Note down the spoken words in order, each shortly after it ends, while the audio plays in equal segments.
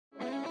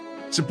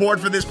Support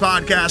for this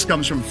podcast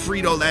comes from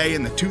Frito-Lay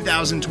and the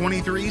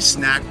 2023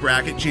 Snack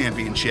Bracket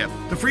Championship.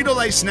 The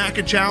Frito-Lay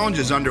Snack Challenge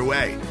is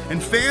underway,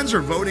 and fans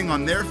are voting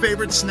on their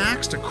favorite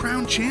snacks to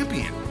crown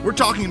champion. We're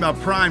talking about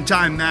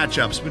prime-time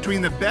matchups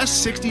between the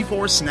best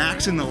 64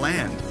 snacks in the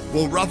land.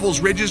 Will Ruffles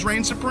Ridges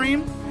reign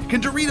supreme?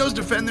 Can Doritos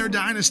defend their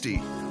dynasty?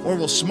 Or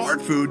will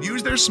Smart Food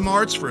use their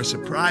smarts for a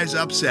surprise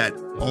upset?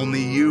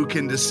 Only you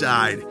can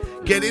decide.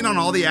 Get in on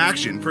all the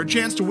action for a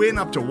chance to win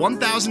up to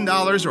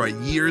 $1,000 or a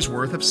year's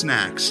worth of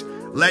snacks.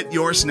 Let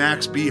your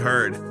snacks be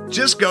heard.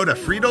 Just go to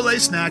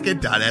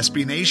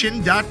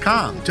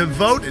fritolaysnacket.sbnation.com to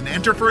vote and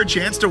enter for a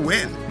chance to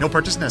win. No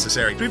purchase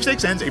necessary.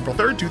 Sweepstakes ends April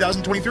 3rd,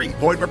 2023.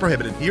 Void where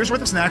prohibited. Year's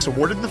worth of snacks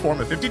awarded in the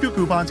form of 52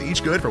 coupons,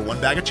 each good for one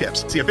bag of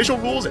chips. See official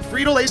rules at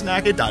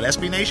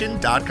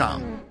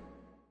fritolaysnacket.sbnation.com.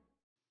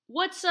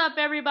 What's up,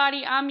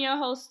 everybody? I'm your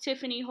host,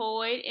 Tiffany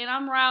Hoyd, and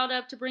I'm riled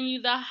up to bring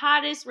you the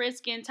hottest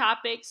Redskin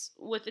topics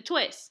with a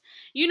twist.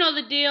 You know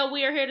the deal.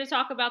 We are here to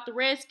talk about the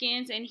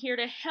Redskins, and here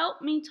to help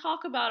me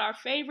talk about our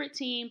favorite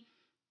team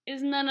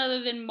is none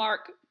other than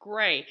Mark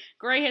Gray.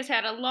 Gray has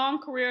had a long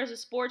career as a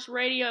sports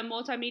radio and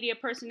multimedia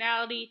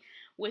personality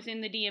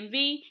within the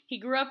DMV. He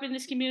grew up in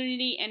this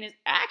community and is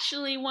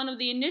actually one of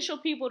the initial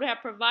people to have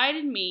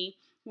provided me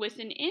with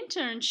an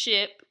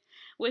internship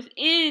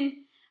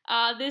within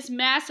this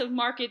massive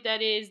market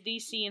that is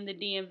DC and the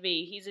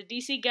DMV. He's a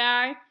DC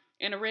guy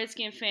and a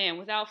Redskin fan.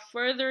 Without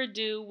further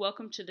ado,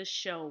 welcome to the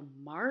show,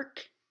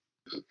 Mark.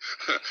 I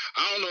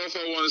don't know if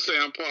I want to say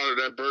I'm part of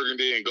that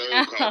burgundy and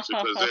gold culture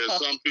because there's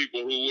some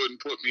people who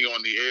wouldn't put me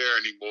on the air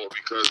anymore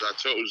because I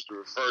chose to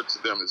refer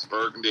to them as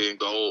burgundy and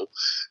gold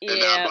and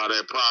not by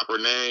their proper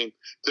name,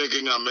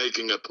 thinking I'm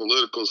making a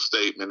political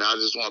statement. I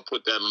just want to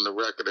put that on the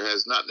record. It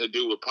has nothing to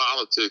do with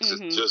politics.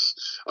 Mm-hmm. It's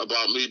just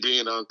about me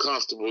being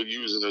uncomfortable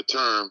using a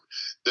term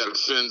that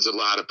offends a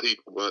lot of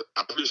people. But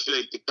I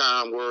appreciate the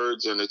kind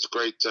words, and it's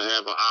great to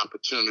have an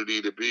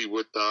opportunity to be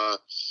with a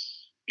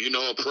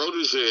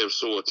protege of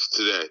sorts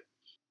today.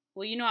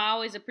 Well, I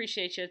always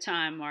appreciate your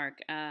time, Mark,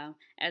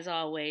 as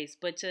always.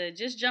 But to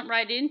just jump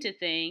right into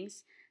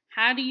things,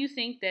 how do you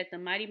think that the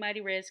mighty,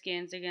 mighty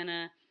Redskins are going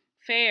to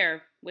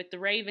fare with the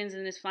Ravens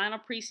in this final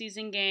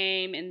preseason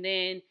game and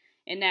then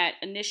in that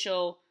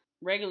initial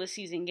regular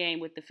season game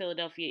with the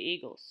Philadelphia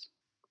Eagles?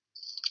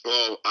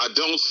 Well, I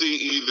don't see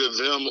either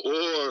them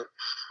or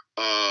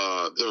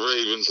the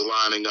Ravens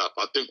lining up.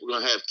 I think we're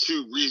going to have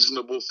two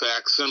reasonable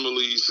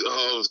facsimiles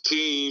of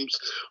teams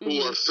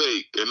who are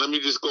fake. And let me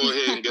just go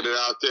ahead and get it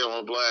out there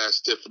on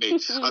blast, Tiffany.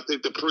 I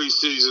think the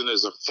preseason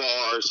is a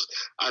farce.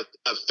 I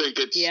think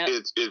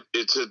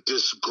it's a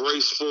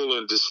disgraceful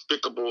and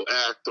despicable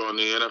act on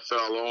the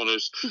NFL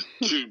owners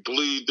to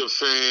bleed the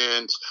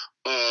fans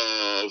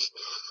of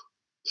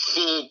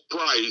full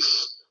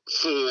price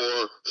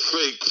for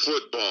fake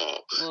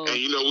football. And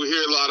we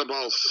hear a lot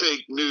about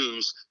fake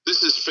news.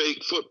 This is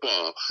fake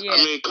football. I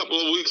mean, a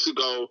couple of weeks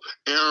ago,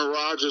 Aaron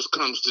Rodgers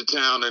comes to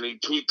town and he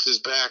tweaks his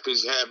back.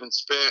 He's having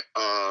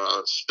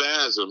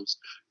spasms.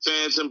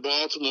 Fans in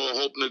Baltimore are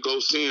hoping to go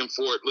see him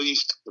for at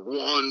least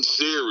one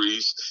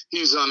series.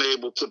 He's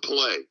unable to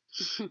play.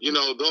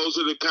 Those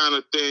are the kind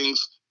of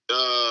things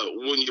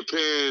when you're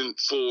paying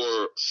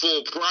for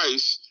full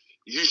price,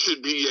 you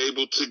should be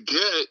able to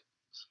get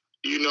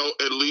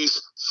at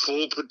least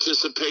full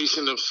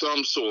participation of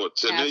some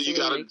sorts. And Absolutely. Then you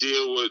got to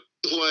deal with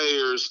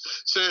players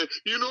saying,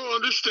 you don't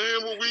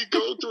understand what we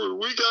go through.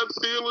 We got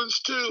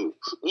feelings too.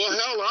 Well,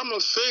 hell, I'm a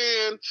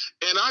fan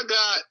and I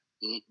got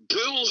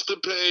bills to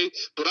pay,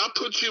 but I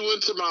put you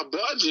into my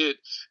budget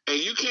and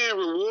you can't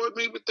reward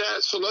me with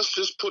that. So let's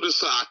just put a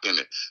sock in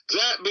it.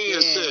 That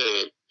being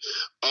said,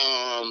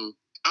 I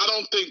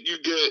don't think you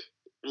get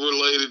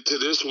related to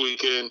this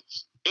weekend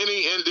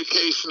any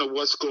indication of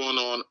what's going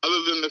on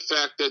other than the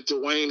fact that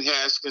Dwayne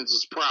Haskins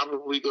is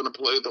probably going to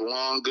play the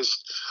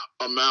longest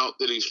amount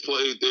that he's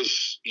played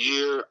this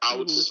year. I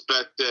would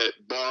suspect that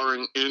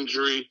barring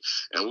injury,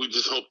 and we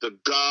just hope to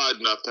God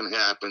nothing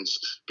happens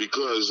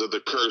because of the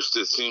curse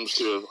that seems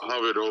to have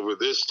hovered over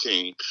this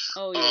team.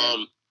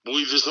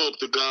 We just hope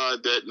to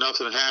God that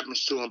nothing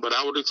happens to him, but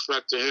I would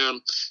expect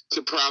him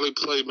to probably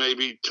play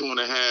maybe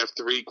 2.5,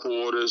 3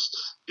 quarters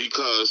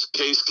because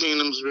Case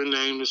Keenum's been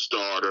named the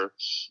starter.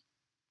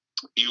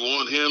 You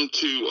want him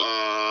to,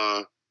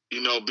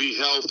 be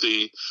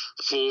healthy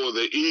for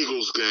the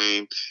Eagles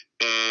game,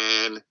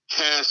 and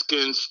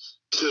Haskins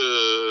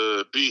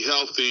to be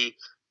healthy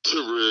to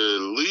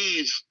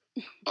relieve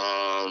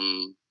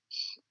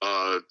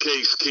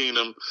Case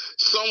Keenum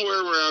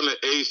somewhere around the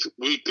 8th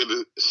week of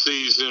the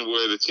season,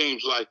 where the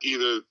team's like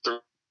either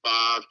 5,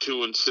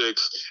 2, and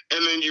 6,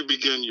 and then you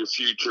begin your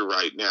future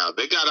right now.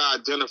 They got to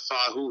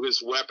identify who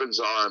his weapons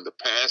are in the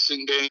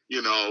passing game.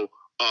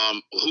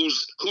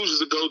 Who's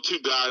the go-to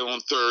guy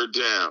on third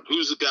down?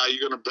 Who's the guy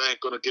you're going to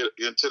bank on to get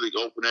into the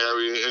open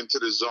area, into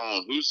the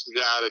zone? Who's the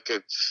guy that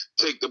can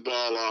take the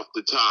ball off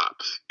the top?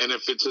 And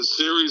if it's a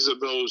series of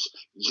those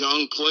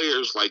young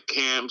players like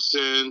Cam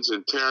Sims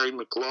and Terry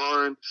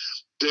McLaurin,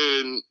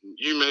 then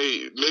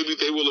maybe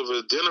they will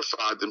have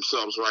identified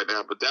themselves right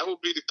now. But that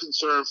would be the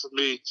concern for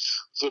me,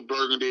 for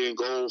Burgundy and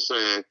Gold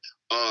fan.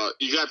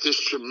 You got this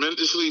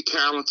tremendously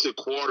talented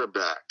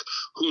quarterback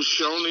who's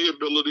shown the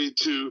ability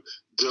to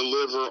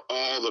deliver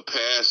all the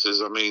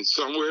passes. I mean,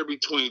 somewhere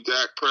between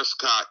Dak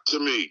Prescott, to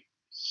me,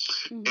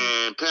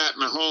 and Pat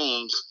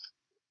Mahomes,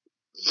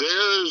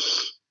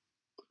 there's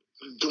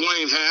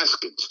Dwayne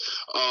Haskins,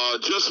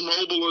 just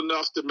mobile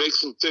enough to make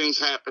some things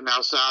happen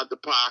outside the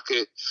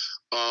pocket.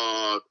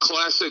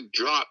 Classic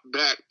drop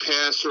back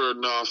passer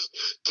enough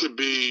to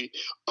be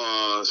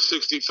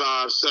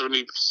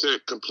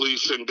 65-70%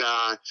 completion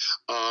guy.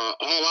 All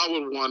I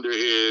would wonder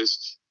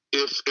is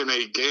if in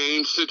a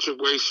game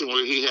situation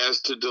where he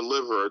has to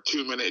deliver a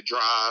 2-minute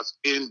drive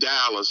in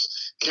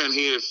Dallas, can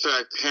he in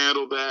fact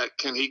handle that?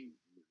 Can he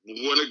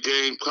win a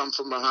game, come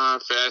from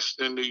behind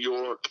fashion in New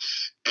York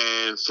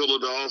and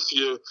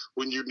Philadelphia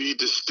when you need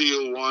to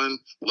steal one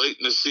late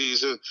in the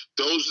season?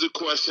 Those are the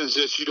questions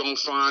that you don't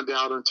find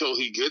out until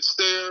he gets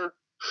there.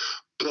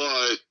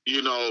 But,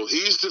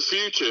 he's the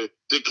future.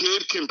 The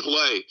kid can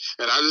play.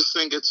 And I just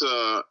think it's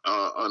an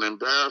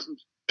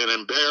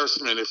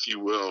embarrassment, if you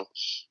will,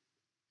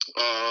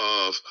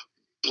 of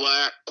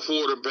black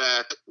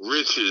quarterback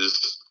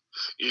riches,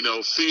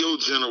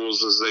 field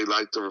generals, as they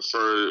like to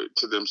refer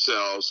to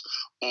themselves,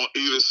 on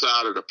either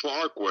side of the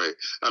parkway.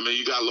 I mean,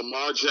 you got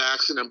Lamar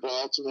Jackson in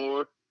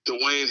Baltimore,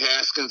 Dwayne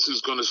Haskins,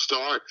 who's going to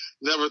start.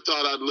 Never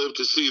thought I'd live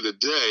to see the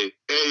day,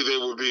 A, there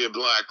would be a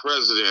black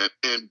president,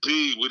 and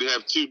B, we'd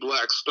have 2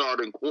 black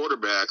starting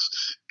quarterbacks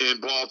in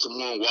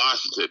Baltimore and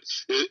Washington.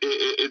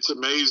 It's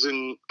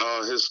amazing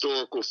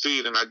historical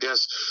feat, and I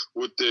guess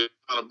with the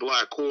amount of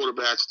black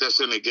quarterbacks that's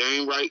in the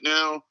game right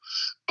now,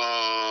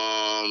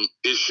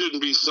 it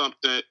shouldn't be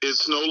something,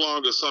 it's no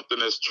longer something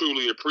that's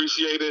truly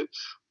appreciated,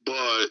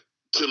 but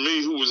to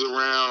me, who was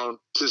around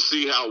to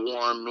see how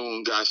Warren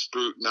Moon got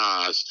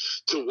scrutinized,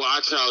 to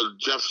watch how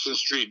Jefferson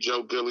Street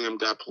Joe Gilliam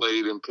got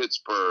played in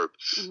Pittsburgh,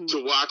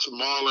 to watch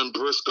Marlon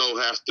Briscoe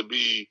have to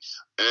be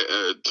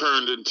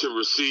turned into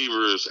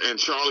receivers, and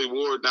Charlie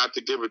Ward not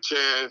to give a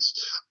chance,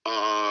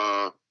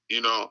 I'm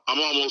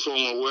almost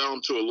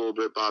overwhelmed to a little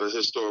bit by the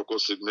historical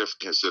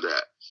significance of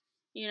that.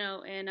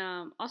 And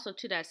also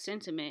to that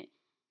sentiment,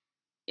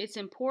 it's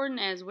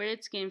important as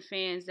Redskin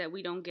fans that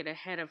we don't get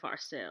ahead of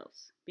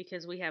ourselves,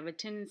 because we have a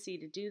tendency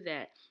to do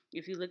that.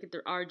 If you look at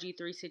the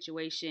RG3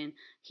 situation,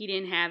 he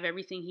didn't have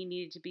everything he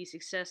needed to be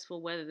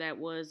successful, whether that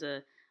was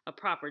a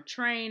proper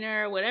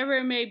trainer, whatever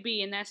it may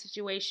be in that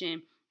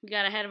situation. We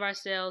got ahead of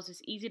ourselves.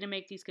 It's easy to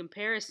make these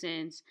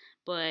comparisons,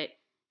 but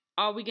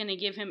are we going to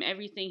give him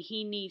everything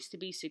he needs to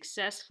be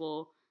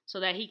successful so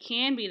that he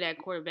can be that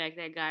quarterback,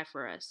 that guy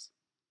for us?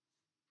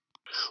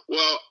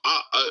 Well,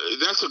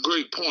 that's a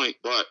great point,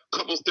 but a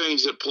couple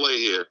things at play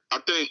here. I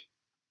think,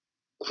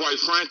 quite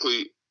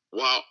frankly,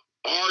 while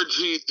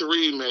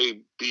RG3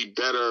 may be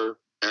better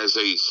as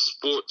a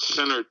Sports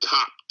Center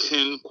top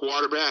 10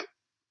 quarterback,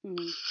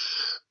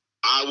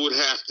 I would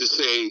have to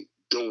say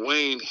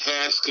Dwayne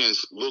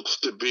Haskins looks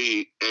to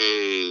be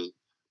a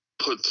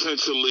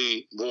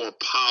potentially more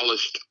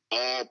polished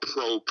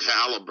all-pro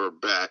caliber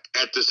back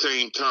at the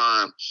same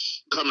time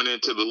coming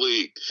into the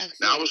league.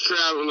 Now, I was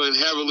traveling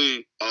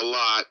heavily a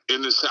lot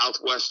in the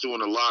Southwest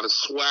doing a lot of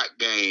SWAC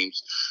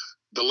games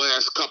the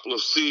last couple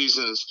of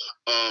seasons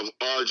of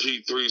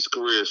RG3's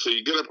career. So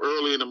you get up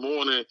early in the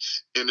morning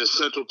in the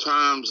Central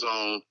Time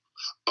Zone.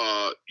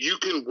 You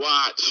can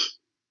watch,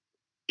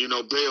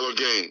 Baylor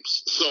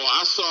games. So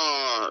I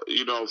saw,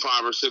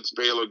 5 or 6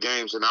 Baylor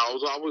games, and I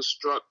was always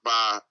struck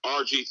by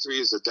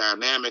RG3 as a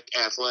dynamic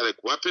athletic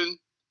weapon.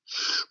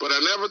 But I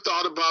never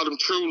thought about him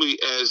truly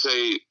as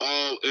a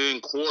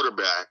all-in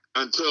quarterback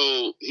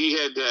until he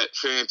had that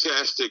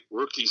fantastic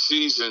rookie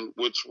season,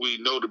 which we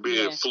know to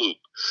be a fluke.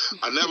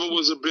 I never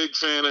was a big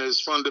fan of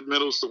his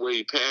fundamentals, the way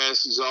he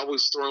passed. He's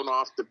always thrown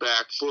off the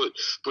back foot,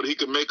 but he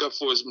could make up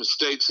for his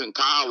mistakes in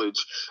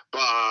college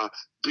by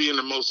being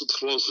the most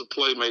explosive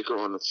playmaker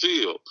on the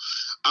field.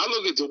 I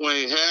look at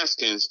Dwayne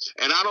Haskins,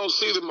 and I don't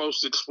see the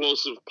most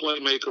explosive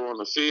playmaker on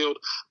the field.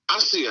 I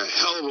see a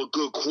hell of a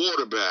good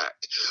quarterback.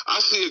 I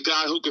see a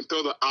guy who can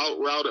throw the out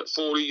route at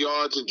 40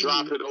 yards and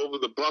drop it over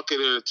the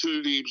bucket in a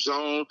 2-deep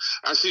zone.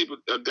 I see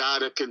a guy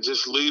that can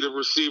just lead a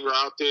receiver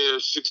out there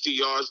 60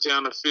 yards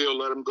down the field,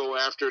 let him go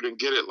after it and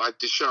get it like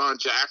Deshaun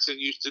Jackson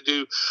used to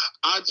do.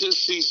 I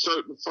just see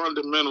certain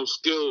fundamental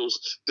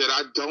skills that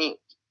I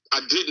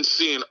didn't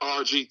see in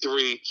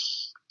RG3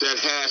 that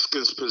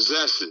Haskins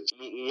possesses.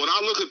 When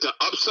I look at the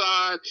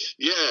upside,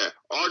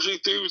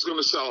 RG3 was going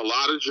to sell a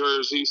lot of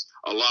jerseys,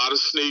 a lot of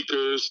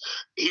sneakers.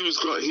 He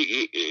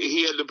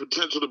had the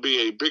potential to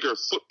be a bigger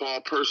football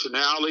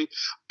personality.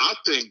 I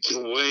think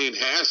Dwayne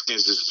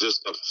Haskins is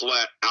just a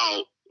flat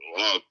out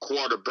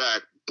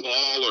quarterback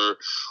baller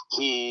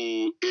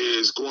who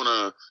is going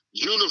to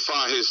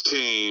unify his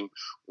team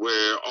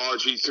where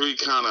RG3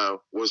 kind of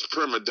was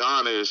prima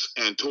donna-ish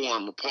and tore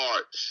him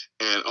apart.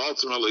 And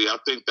ultimately, I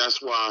think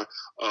that's why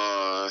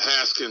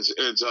Haskins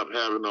ends up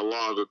having a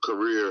longer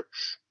career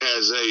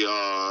as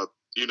a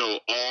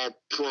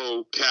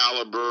all-pro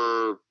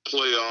caliber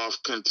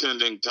playoff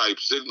contending type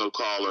signal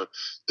caller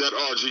that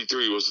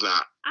RG3 was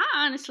not.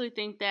 I honestly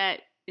think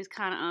that is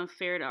kind of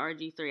unfair to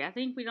RG3. I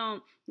think we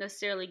don't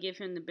necessarily give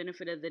him the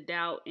benefit of the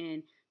doubt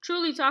and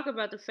truly talk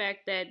about the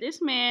fact that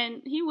this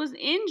man, he was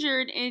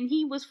injured and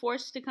he was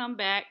forced to come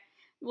back.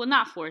 Well,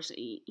 not forced.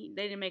 They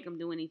didn't make him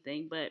do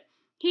anything, but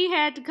he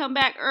had to come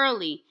back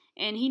early,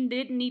 and he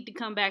didn't need to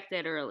come back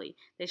that early.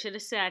 They should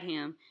have sat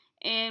him.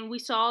 And we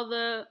saw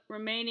the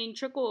remaining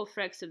trickle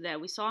effects of that.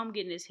 We saw him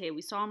get in his head.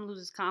 We saw him lose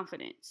his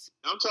confidence.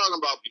 I'm talking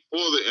about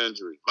before the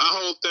injury. My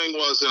whole thing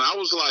was, and I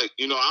was like,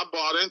 I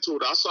bought into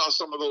it. I saw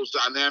some of those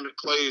dynamic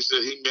plays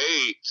that he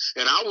made,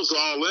 and I was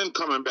all in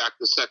coming back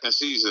the second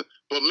season.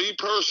 But me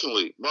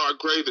personally, Mark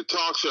Gray, the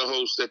talk show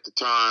host at the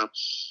time,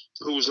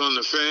 who was on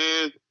the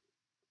Fan,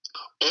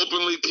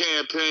 openly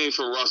campaigned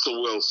for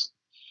Russell Wilson.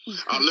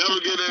 I'll never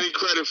get any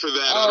credit for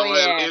that. I don't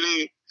have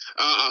any.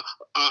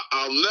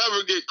 I'll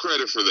never get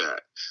credit for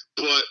that.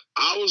 But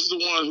I was the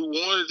one who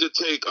wanted to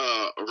take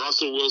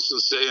Russell Wilson,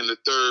 say, in the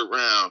third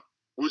round,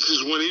 which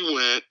is when he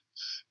went.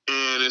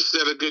 And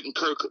instead of getting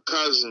Kirk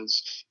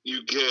Cousins,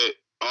 you get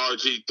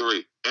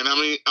RG3. And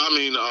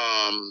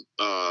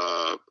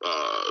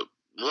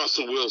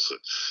Russell Wilson.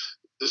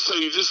 So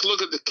you just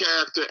look at the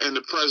character and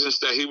the presence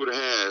that he would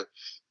have,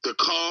 the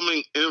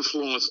calming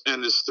influence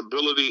and the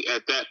stability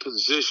at that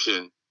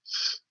position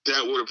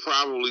that would have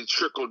probably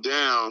trickled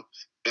down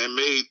and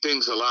made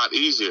things a lot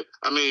easier.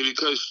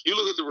 Because you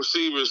look at the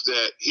receivers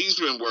that he's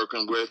been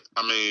working with,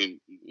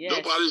 yes.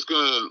 Nobody's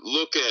going to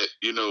look at,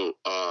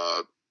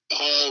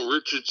 Paul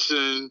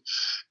Richardson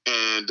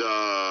and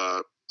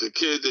the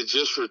kid that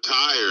just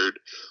retired,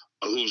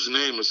 whose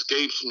name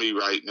escapes me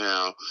right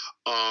now,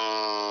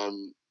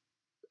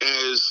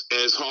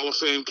 as Hall of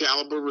Fame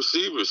caliber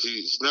receivers.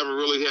 He's never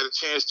really had a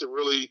chance to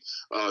really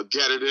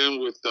get it in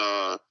with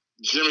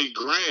Jimmy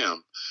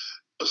Graham.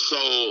 So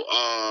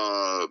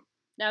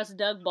that was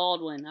Doug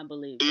Baldwin, I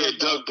believe. Yeah,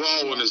 Doug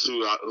Baldwin is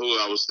who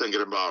I was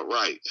thinking about,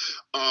 right?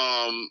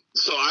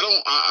 So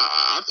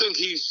I think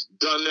he's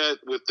done that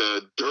with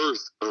the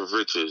dearth of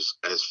riches,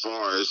 as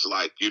far as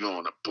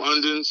an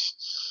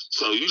abundance.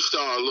 So you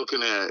start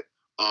looking at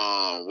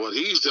what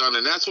he's done,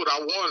 and that's what I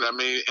wanted. And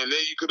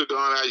then you could have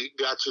gone out, you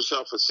got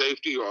yourself a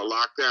safety or a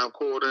lockdown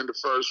quarter in the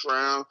first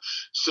round.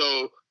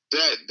 So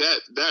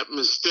that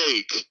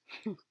mistake,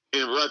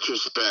 in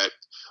retrospect,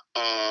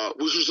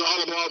 which was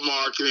all about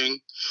marketing,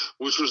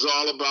 which was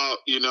all about,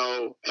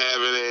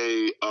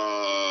 having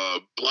a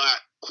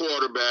black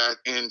quarterback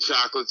in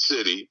Chocolate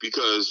City,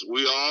 because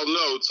we all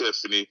know,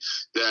 Tiffany,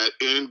 that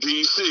in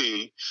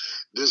D.C.,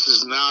 this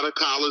is not a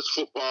college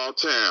football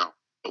town,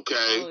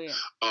 okay? Oh, yeah.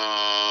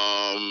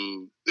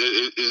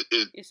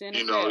 It's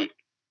NFL.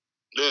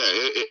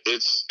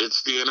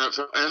 It's the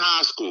NFL and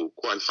high school,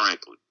 quite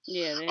frankly.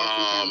 Yeah, they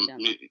have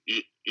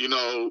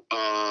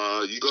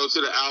you go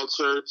to the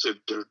outskirts,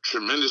 they're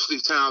tremendously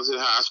talented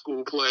high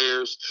school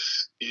players.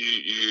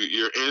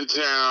 You're in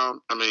town.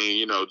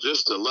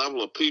 Just the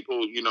level of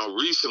people,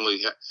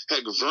 recently,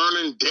 heck,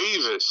 Vernon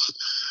Davis,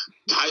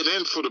 tight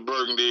end for the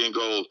Burgundy and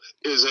Gold,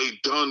 is a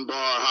Dunbar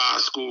High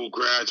School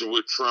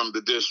graduate from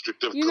the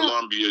District of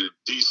Columbia,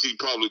 D.C.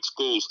 Public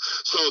Schools.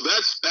 So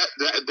that's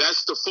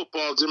the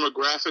football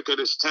demographic of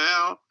this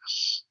town.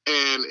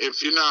 And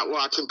if you're not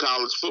watching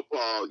college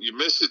football, you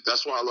miss it.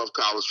 That's why I love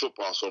college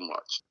football so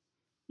much.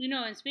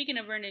 And speaking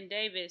of Vernon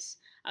Davis,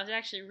 I was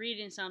actually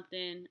reading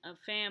something, a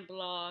fan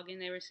blog,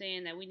 and they were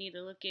saying that we need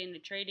to look into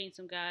trading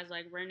some guys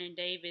like Vernon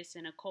Davis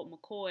and a Colt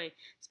McCoy,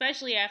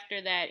 especially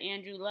after that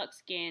Andrew Luck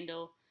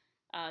scandal,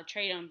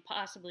 trade him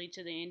possibly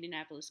to the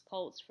Indianapolis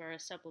Colts for a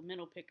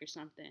supplemental pick or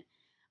something.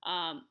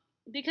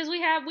 Because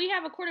we have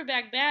a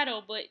quarterback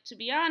battle, but to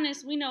be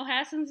honest, we know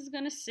Haskins is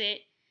going to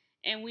sit,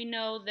 and we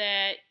know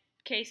that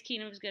Case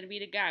Keenum is going to be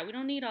the guy. We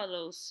don't need all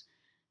those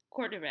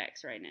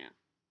quarterbacks right now.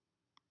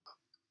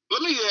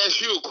 Let me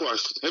ask you a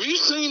question. Have you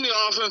seen the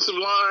offensive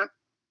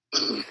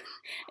line?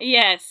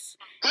 Yes.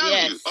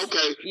 Have you?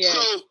 Okay. Yes.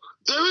 So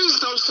there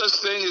is no such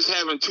thing as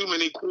having too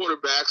many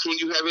quarterbacks when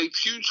you have a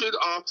putrid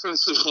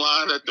offensive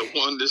line at the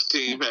one this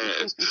team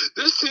has.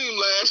 This team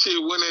last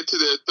year went into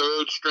their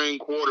third string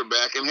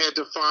quarterback and had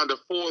to find a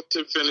fourth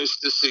to finish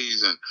the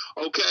season.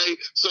 Okay?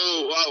 So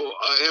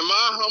in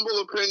my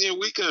humble opinion,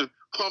 we can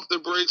pump the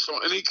brakes on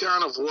any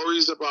kind of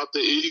worries about the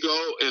ego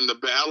and the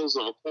battles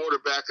of a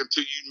quarterback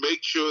until you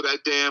make sure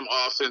that damn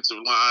offensive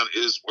line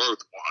is worth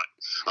one.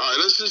 All right,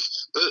 let's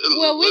just.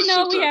 Well, we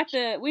know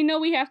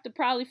we have to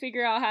probably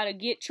figure out how to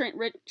get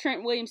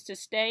Trent Williams to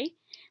stay.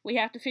 We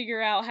have to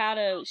figure out how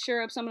to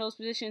shore up some of those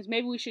positions.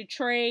 Maybe we should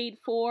trade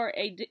for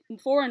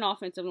an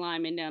offensive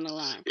lineman down the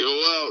line. Yeah,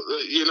 well,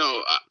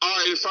 all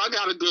right, if I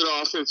got a good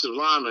offensive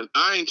lineman,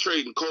 I ain't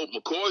trading Colt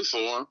McCoy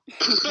for him.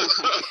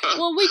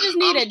 Well, we just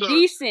need a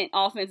decent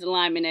offensive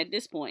lineman at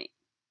this point.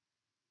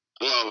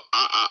 Well,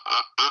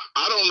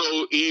 I don't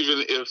know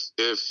even if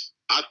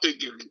I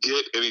think you can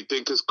get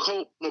anything because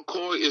Colt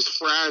McCoy is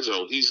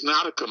fragile. He's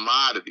not a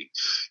commodity.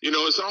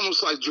 It's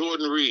almost like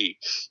Jordan Reed.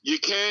 You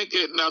can't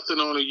get nothing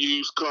on a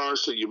used car,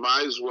 so you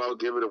might as well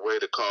give it away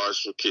to Cars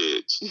for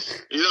Kids.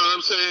 You know what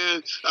I'm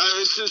saying?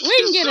 We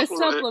can get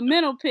simple. A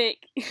supplemental pick.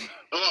 Okay,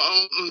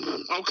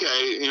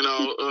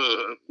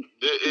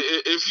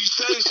 if you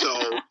say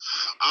so,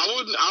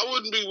 I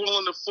wouldn't be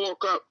willing to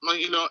fork up, and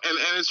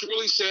it's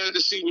really sad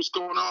to see what's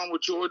going on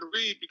with Jordan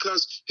Reed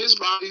because his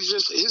body's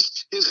just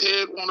his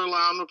head won't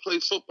allow him to play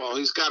football.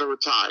 He's got to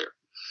retire,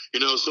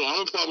 So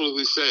I'm gonna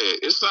publicly say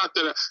it. It's not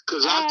that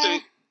because I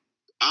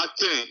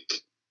think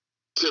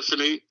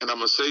Tiffany, and I'm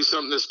gonna say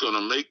something that's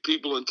gonna make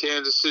people in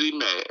Kansas City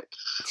mad.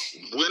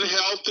 Win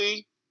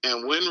healthy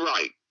and win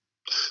right.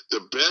 The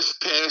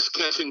best pass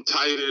catching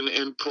tight end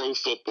in pro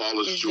football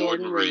is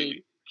Jordan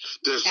Reed.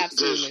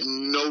 There's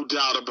no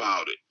doubt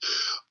about it.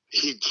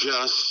 He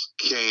just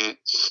can't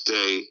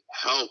stay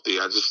healthy.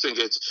 I just think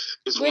it's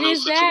one of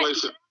those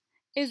situations.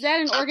 Is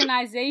that an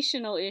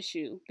organizational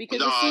issue?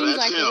 Because it seems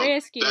like the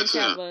Redskins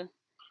have a.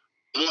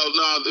 Well,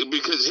 no,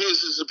 because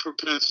his is a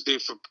propensity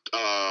for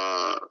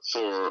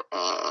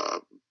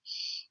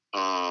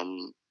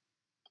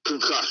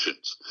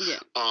concussions. Yeah.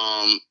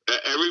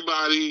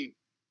 Everybody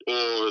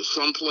or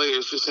some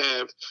players just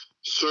have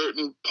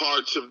certain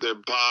parts of their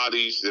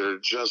bodies that are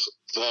just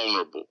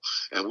vulnerable,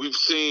 and we've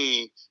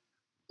seen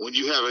when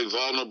you have a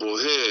vulnerable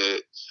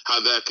head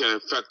how that can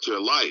affect your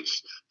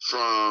life.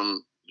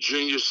 From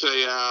Junior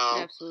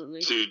Seau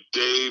to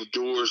Dave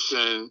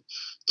Dorson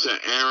to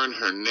Aaron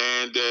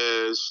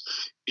Hernandez,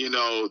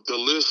 the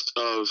list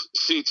of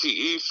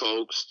CTE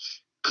folks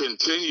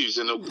continues,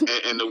 and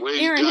the way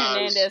Aaron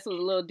Hernandez was a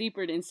little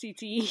deeper than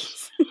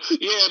CTE.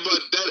 Yeah,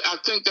 but I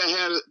think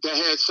that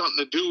had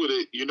something to do with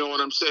it. You know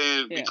what I'm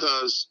saying? Yeah.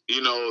 Because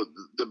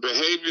the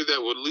behavior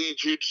that would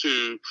lead you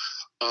to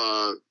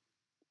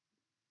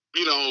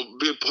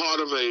be part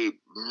of a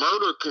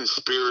murder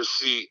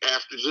conspiracy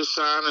after just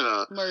signing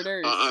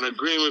an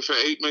agreement for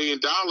 $8 million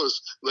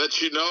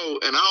lets you know,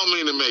 and I don't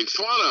mean to make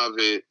fun of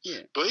it,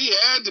 but he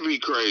had to be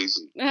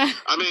crazy.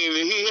 I mean,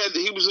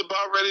 he was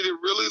about ready to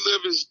really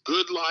live his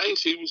good life.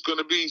 He was going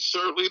to be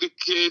certainly the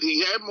kid.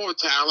 He had more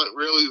talent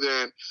really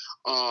than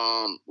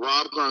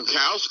Rob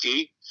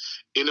Gronkowski.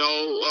 In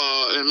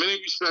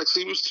many respects,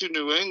 he was to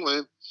New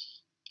England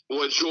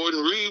what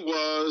Jordan Reed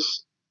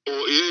was,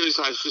 or is,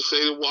 I should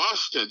say, to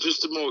Washington.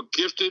 Just a more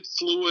gifted,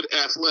 fluid,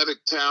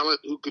 athletic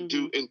talent who could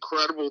do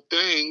incredible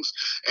things.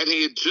 And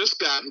he had just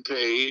gotten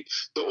paid.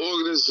 The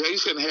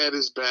organization had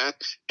his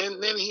back.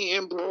 And then he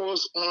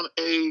embroils on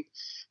a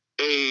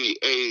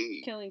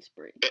killing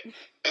spree.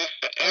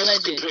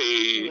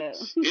 Escapade.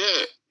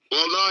 Yeah.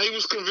 Well, no, he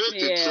was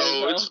convicted,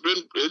 so it's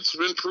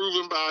been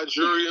proven by a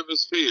jury of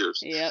his peers.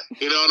 Yep.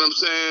 You know what I'm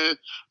saying?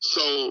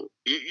 So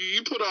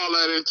you put all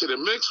that into the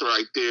mix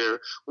right there.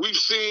 We've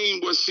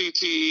seen what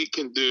CTE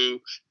can do,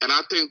 and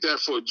I think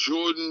that for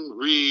Jordan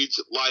Reed's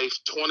life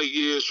 20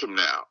 years from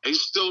now,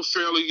 he's still a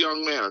fairly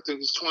young man. I think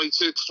he's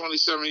 26,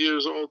 27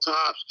 years old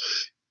tops.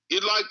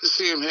 You'd like to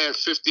see him have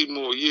 50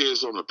 more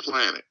years on the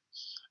planet.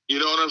 You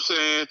know what I'm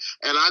saying?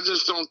 And I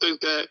just don't think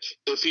that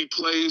if he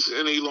plays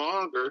any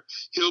longer,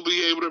 he'll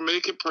be able to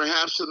make it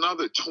perhaps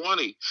another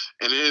 20.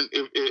 And then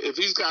if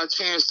he's got a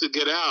chance to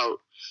get out,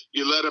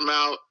 you let him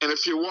out. And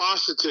if you're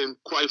Washington,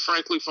 quite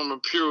frankly, from a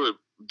pure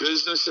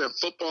business and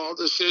football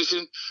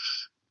decision,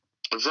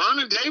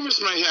 Vernon Davis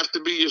may have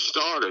to be your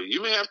starter.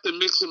 You may have to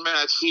mix and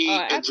match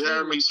and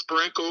Jeremy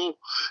Sprinkle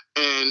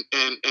and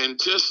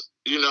just,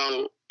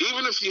 even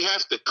if you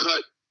have to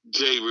cut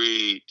Jay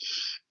Reed.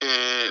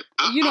 And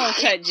you don't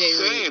cut Jay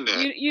Reed.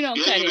 You don't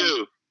cut him.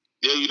 Do.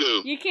 Yeah, you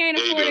do. You can't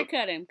afford to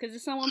cut him because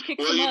if someone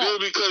picks him up. Well, you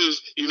do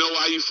because you know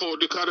why you afford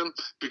to cut him?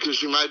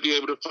 Because you might be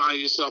able to find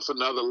yourself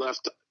another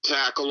left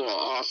tackle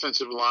or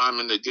offensive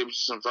lineman that gives you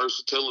some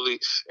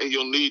versatility, and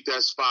you'll need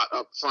that spot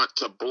up front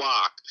to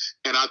block.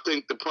 And I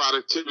think the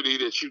productivity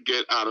that you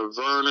get out of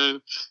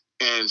Vernon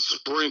and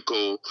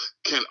Sprinkle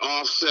can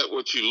offset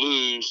what you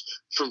lose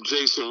from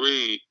Jordan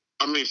Reed,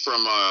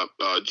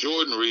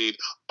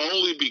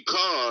 only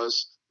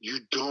because you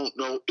don't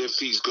know if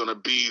he's going to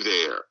be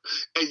there.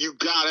 And you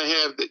got to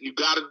have that. You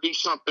got to do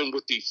something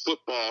with the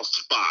football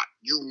spot.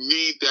 You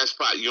need that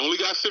spot. You only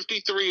got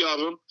 53 of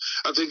them.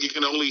 I think you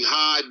can only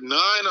hide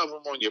 9 of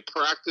them on your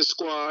practice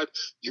squad.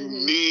 You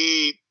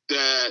need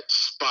that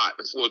spot.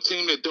 For a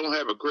team that don't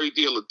have a great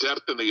deal of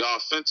depth in the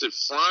offensive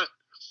front,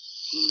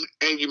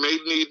 and you may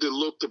need to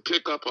look to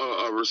pick up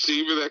a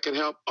receiver that can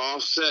help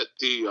offset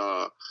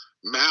the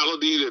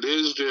malady that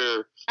is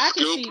their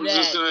skill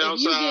position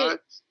outside.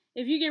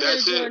 If you get rid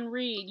of Jordan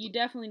Reed, you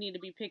definitely need to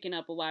be picking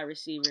up a wide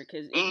receiver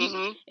because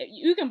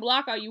you can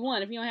block all you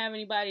want. If you don't have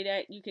anybody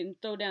that you can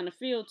throw down the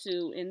field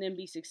to and then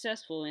be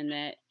successful in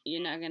that,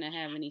 you're not going to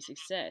have any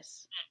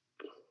success.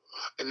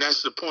 And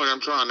that's the point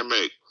I'm trying to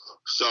make.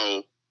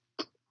 So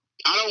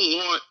I don't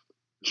want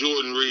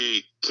Jordan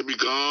Reed to be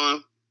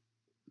gone.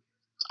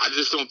 I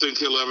just don't think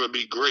he'll ever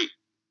be great.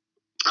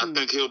 I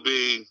think he'll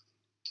be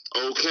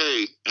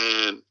okay,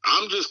 and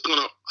I'm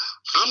gonna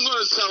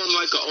tell him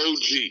like an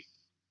OG.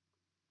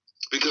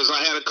 because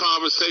I had a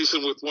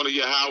conversation with one of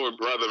your Howard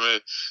brethren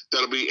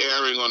that'll be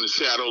airing on the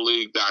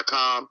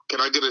shadowleague.com.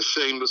 Can I get a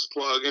shameless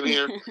plug in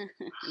here?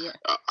 Yeah.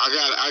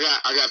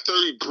 I got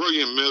 30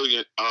 brilliant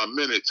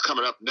minutes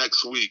coming up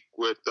next week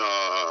with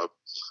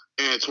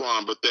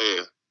Antoine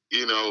Bethea,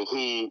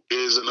 who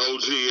is an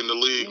OG in the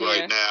league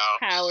right now.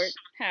 Howard.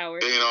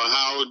 Howard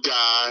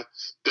guy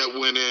that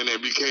went in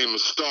and became a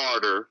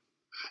starter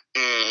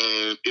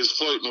and is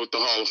flirting with the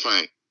Hall of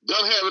Fame.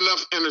 Doesn't have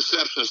enough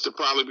interceptions to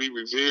probably be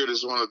revered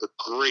as one of the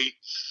great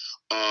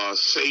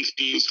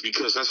safeties,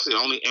 because that's the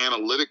only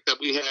analytic that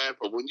we have.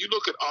 But when you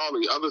look at all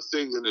the other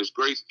things in his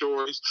great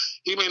stories,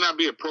 he may not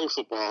be a Pro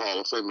Football Hall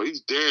of Fame, but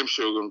he's damn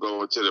sure going to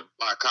go into the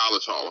Black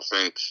College Hall of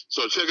Fame.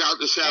 So check out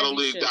the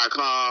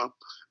shadowleague.com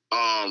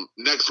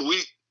next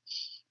week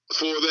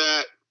for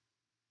that.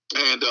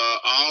 And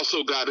I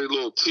also got a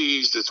little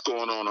tease that's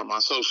going on my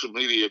social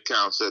media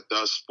accounts at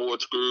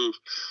Sports Groove,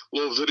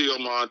 little video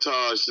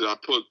montage that I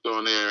put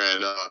on there.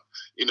 And,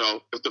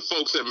 if the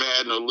folks at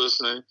Madden are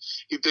listening,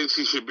 he thinks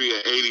he should be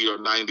at 80 or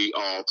 90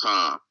 all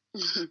time.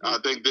 I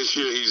think this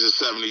year he's a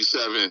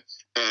 77.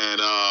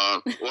 And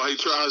while he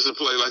tries to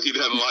play like he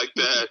doesn't like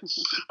that,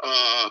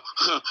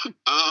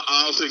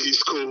 I don't think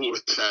he's cool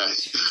with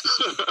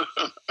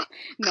that.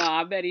 No,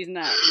 I bet he's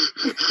not.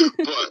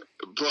 but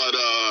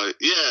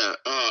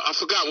I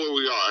forgot where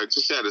we are. I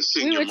just had a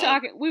senior.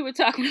 We were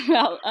talking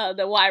about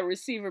the wide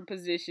receiver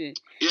position.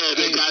 Yeah,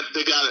 they got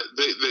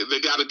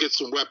to get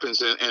some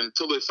weapons, and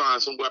until they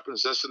find some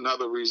weapons, that's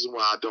another reason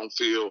why I don't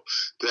feel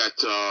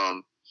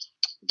that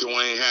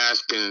Dwayne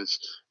Haskins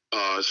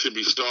should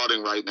be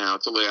starting right now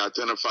until they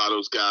identify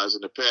those guys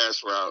in the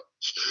pass route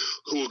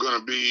who are going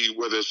to be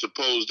where they're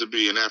supposed to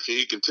be. And after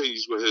he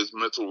continues with his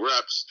mental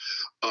reps,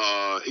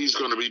 he's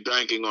going to be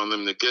banking on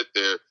them to get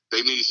there.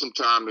 They need some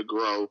time to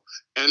grow.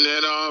 And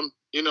then,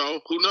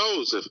 who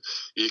knows? If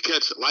you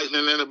catch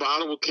lightning in a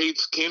bottle with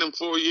Case Keenum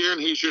for a year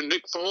and he's your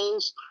Nick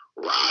Foles,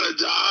 ride or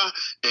die,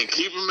 and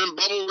keep him in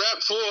bubble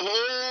wrap for a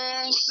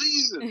whole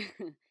season.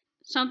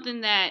 Something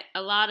that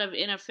a lot of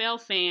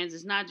NFL fans,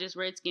 it's not just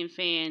Redskin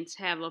fans,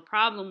 have a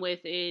problem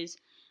with is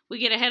we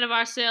get ahead of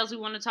ourselves. We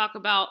want to talk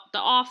about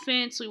the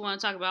offense. We want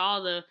to talk about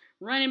all the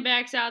running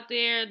backs out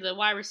there, the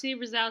wide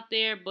receivers out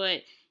there,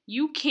 but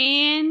you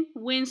can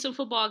win some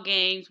football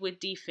games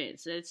with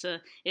defense. It's an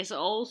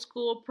old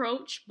school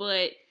approach,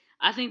 but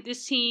I think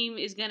this team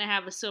is going to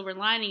have a silver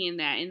lining in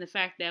that, in the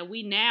fact that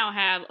we now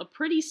have a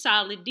pretty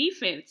solid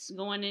defense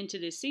going into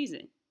this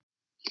season.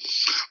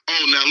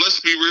 Oh, now let's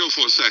be real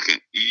for a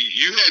second.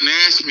 You hadn't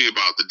asked me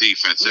about the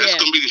defense. That's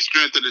going to be the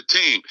strength of the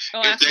team.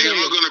 Oh, if they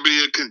are going to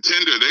be a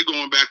contender, they're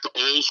going back to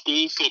old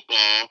school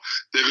football.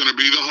 They're going to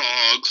be the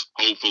Hogs,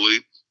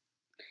 hopefully.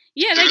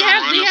 Yeah, they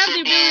have the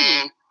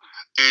ability.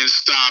 And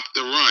stop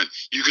the run.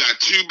 You got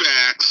two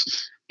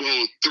backs.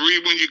 Well, three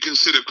when you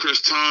consider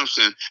Chris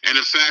Thompson. And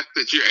the fact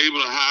that you're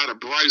able to hide a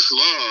Bryce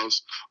Love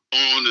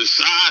on the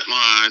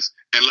sidelines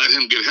and let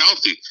him get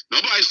healthy.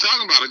 Nobody's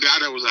talking about a guy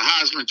that was a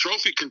Heisman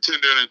Trophy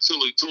contender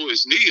until he tore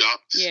his knee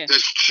up. Yeah.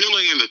 That's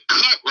chilling in the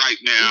cut right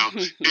now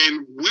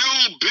and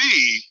will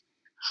be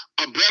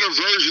a better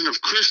version of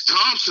Chris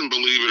Thompson,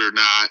 believe it or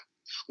not,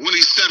 when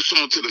he steps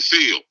onto the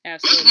field.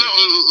 Absolutely.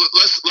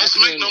 Let's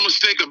make no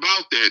mistake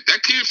about that.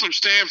 That kid from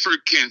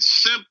Stanford can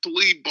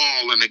simply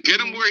ball, and to get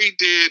him where he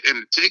did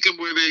and to take him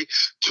where they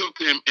took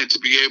him and to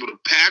be able to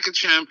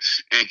package him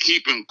and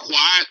keep him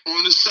quiet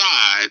on the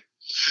side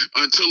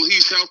until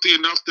he's healthy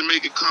enough to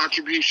make a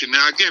contribution.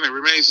 Now, again, it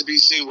remains to be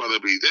seen whether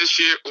it be this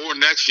year or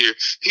next year.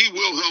 He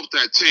will help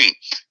that team.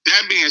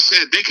 That being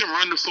said, they can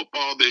run the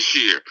football this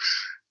year.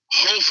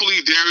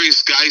 Hopefully,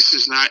 Darius Geis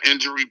is not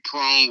injury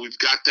prone. We've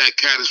got that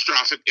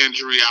catastrophic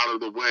injury out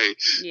of the way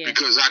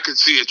because I could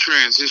see a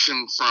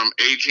transition from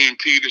Adrian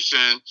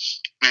Peterson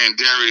and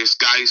Darius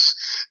Geis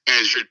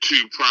as your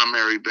two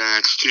primary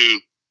backs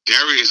to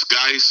Darius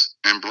Geis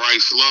and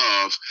Bryce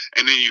Love,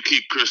 and then you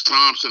keep Chris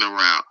Thompson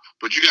around.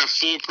 But you got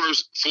four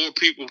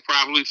people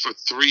probably for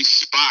three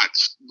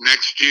spots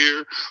next year,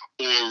 or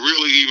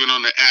really even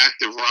on the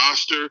active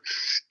roster.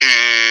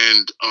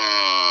 And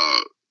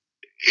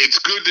it's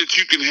good that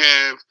you can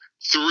have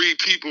three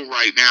people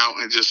right now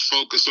and just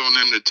focus on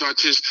them the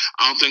touches.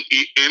 I don't think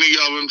any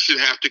of them should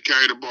have to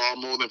carry the ball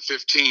more than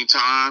 15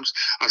 times.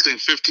 I think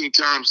 15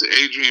 times that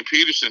Adrian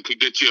Peterson could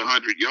get you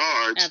 100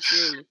 yards.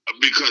 Absolutely.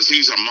 Because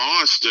he's a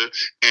monster.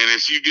 And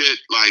if you get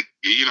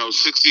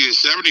 60 to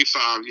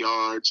 75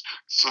 yards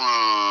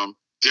from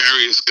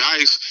Darius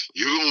Geis,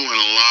 you're going to win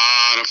a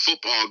lot of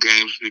football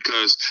games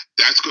because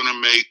that's going to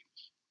make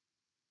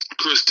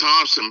Chris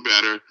Thompson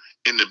better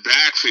in the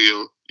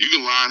backfield. You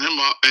can line him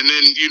up, and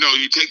then,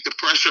 you take the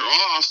pressure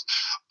off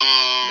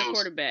the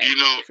quarterback,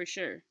 for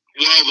sure.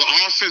 Well, the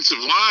offensive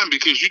line,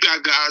 because you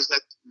got guys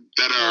that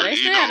are, they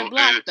still had a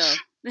block, though.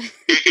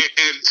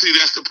 and see,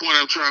 that's the point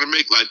I'm trying to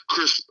make. Like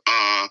Chris,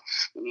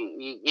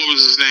 what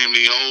was his name?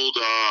 The old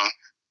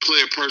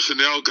player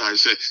personnel guy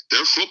said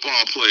they're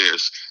football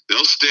players.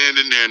 They'll stand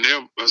in there and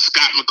they're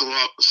Scott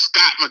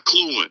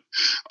McLuhan.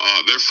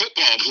 They're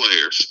football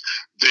players.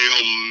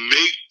 they'll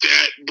make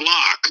that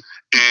block.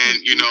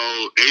 And,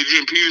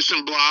 Adrian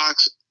Peterson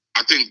blocks.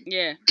 I think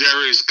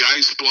Darius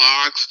Geis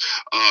blocks.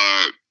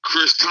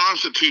 Chris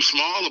Thompson, too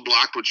small to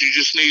block, but you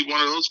just need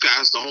one of those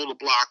guys to hold the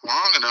block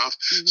long enough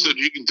so that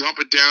you can dump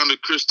it down to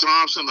Chris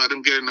Thompson, let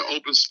him get in the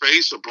open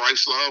space, or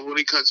Bryce Love when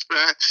he cuts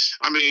back.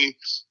 I mean,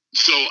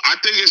 so I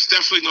think it's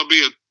definitely going to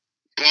be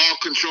a ball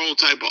control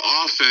type of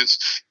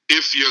offense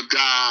if your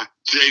guy,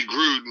 Jay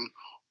Gruden,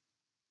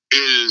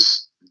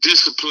 is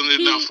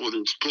disciplined enough with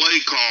his play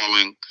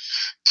calling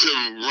to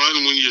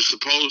run when you're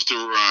supposed to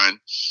run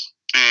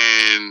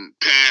and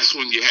pass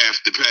when you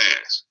have to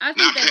pass. I think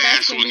Not that's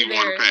pass going when to be you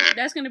want to pass.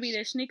 that's going to be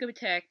their sneak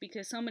attack,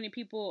 because so many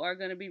people are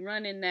going to be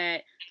running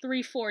that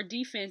 3-4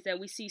 defense that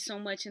we see so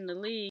much in the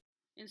league.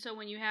 And so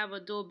when you have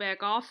a dual back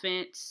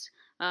offense,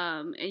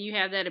 and you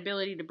have that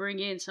ability to bring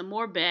in some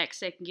more backs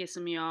that can get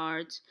some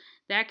yards,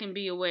 that can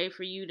be a way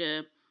for you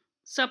to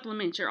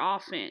supplement your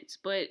offense.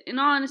 But in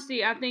all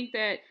honesty, I think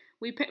that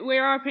we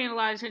are paying a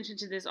lot of attention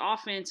to this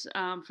offense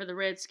for the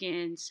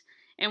Redskins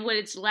and what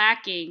it's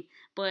lacking.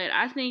 But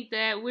I think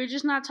that we're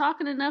just not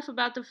talking enough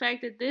about the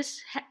fact that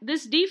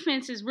this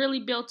defense is really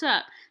built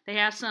up. They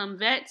have some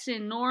vets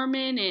in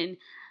Norman and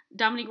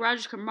Dominique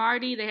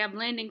Rodgers-Cromartie. They have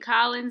Landon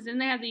Collins. Then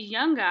they have these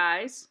young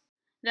guys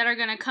that are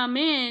going to come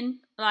in,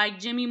 like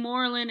Jimmy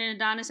Moreland and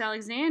Adonis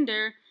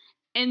Alexander.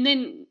 And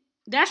then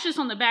that's just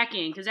on the back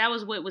end, because that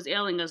was what was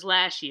ailing us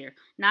last year.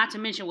 Not to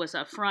mention what's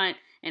up front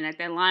and at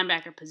that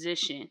linebacker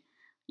position.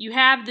 You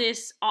have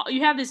this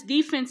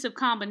defensive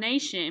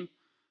combination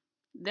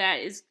that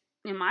is,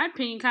 in my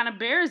opinion, kind of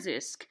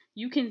Bears-esque.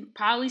 You can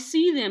probably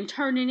see them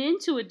turning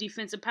into a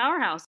defensive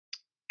powerhouse.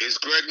 Is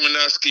Greg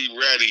Minusky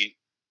ready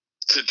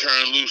to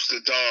turn loose the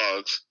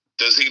dogs?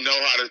 Does he know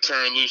how to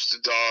turn loose the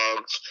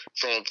dogs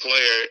from a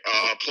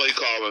play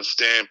calling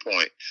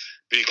standpoint?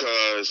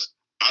 Because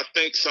I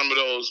think some of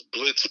those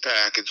blitz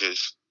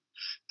packages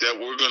that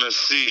we're going to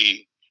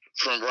see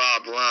from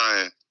Rob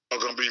Ryan are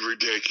going to be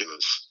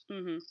ridiculous.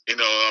 Mm-hmm.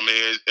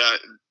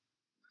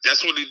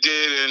 That's what he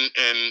did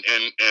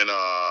in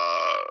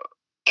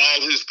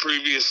all his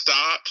previous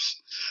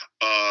stops.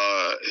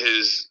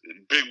 His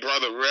big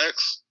brother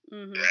Rex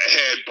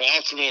had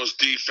Baltimore's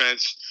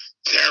defense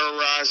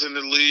terrorizing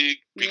the league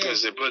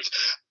because they blitz.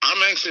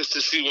 I'm anxious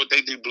to see what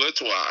they do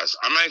blitz-wise.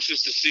 I'm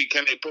anxious to see,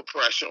 can they put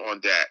pressure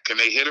on Dak? Can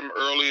they hit him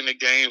early in the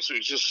game so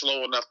he's just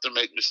slow enough to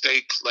make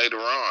mistakes later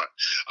on?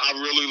 I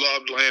really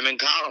loved Landon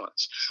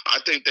Collins. I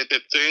think that the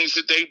things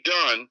that they've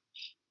done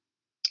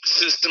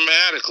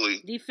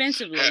systematically.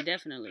 Defensively,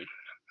 definitely.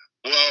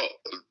 Well,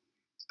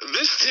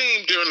 this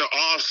team during the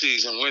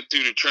offseason went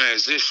through the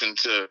transition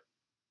to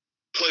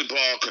play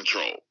ball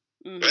control.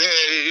 Mm-hmm.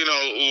 Hey,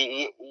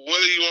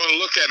 whether you want to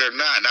look at it or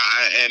not.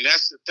 And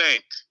that's the thing.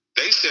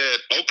 They said,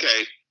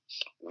 okay,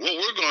 what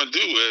we're going to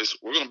do is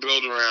we're going to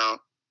build around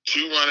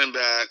 2 running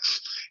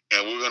backs,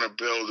 and we're going to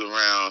build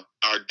around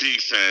our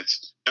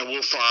defense, and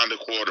we'll find a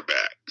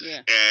quarterback. Yeah.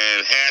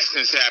 And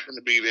Haskins happened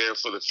to be there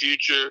for the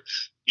future.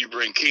 You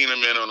bring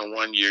Keenum in on a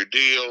 1-year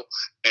deal,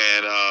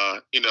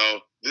 and,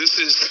 this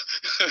is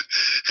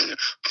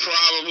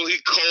probably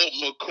Colt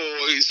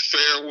McCoy's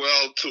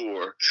farewell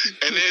tour.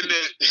 And then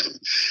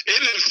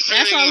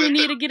that's why we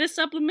need to get a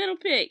supplemental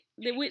pick.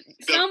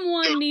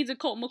 Someone needs a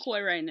Colt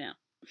McCoy right now.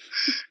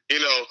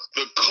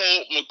 The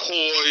Colt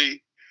McCoy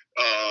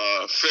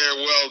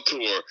farewell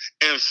tour.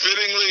 And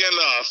fittingly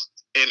enough,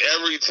 in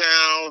every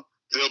town,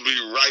 they'll be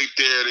right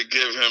there to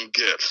give him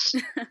gifts.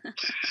 And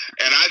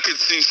I could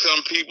see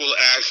some people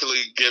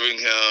actually giving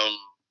him,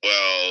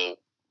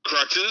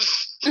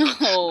 crutches.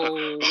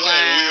 Oh,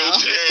 wow.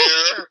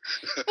 Wheelchair.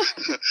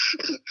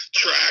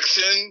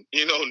 Traction,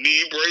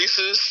 knee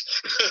braces.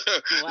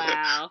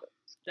 Wow.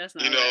 That's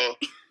not right.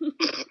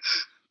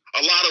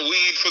 A lot of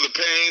weed for the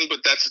pain, but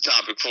that's a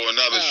topic for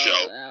another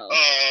show. No.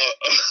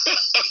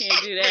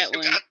 Can't do that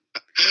one.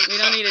 We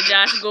don't need a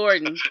Josh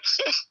Gordon.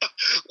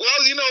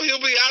 Well, he'll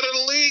be out of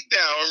the league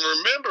now. And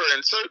remember,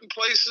 in certain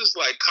places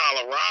like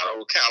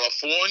Colorado,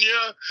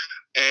 California,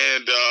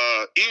 and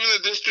even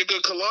the District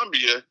of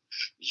Columbia,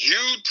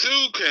 you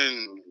too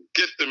can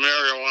get the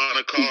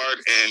marijuana card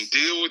and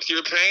deal with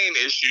your pain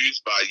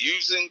issues by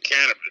using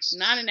cannabis.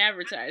 Not an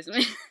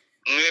advertisement.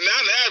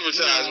 Not an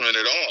advertisement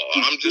at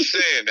all. I'm just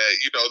saying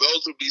that,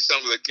 those would be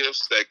some of the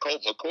gifts that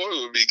Colt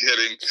McCoy would be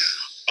getting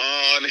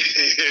on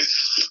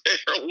his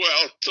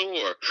farewell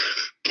tour.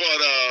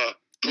 But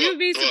you'd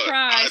be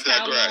surprised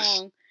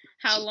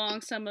how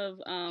long some of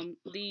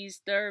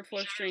these 3rd,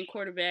 4th string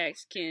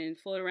quarterbacks can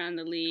float around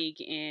the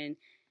league and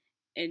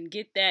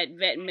get that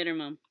vet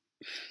minimum.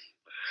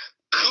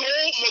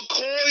 Colt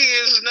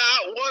McCoy is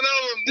not one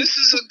of them. This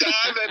is a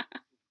guy that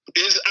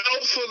is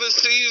out for the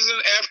season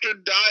after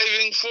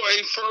diving for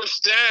a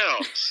first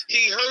down.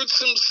 He hurts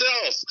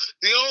himself.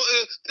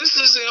 This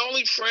is the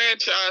only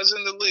franchise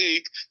in the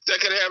league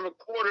that could have a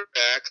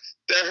quarterback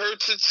that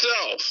hurts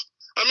itself.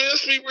 I mean,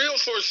 let's be real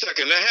for a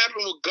second. That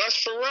happened with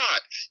Gus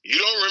Frerotte. You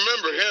don't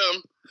remember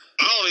him.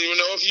 I don't even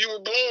know if you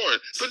were born.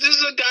 But this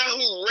is a guy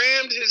who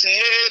rammed his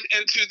head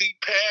into the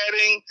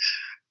padding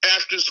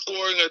after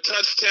scoring a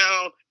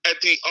touchdown at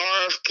the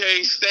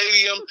RFK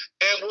Stadium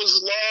and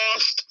was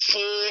lost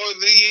for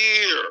the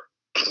year.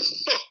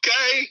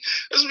 Okay?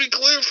 Let's be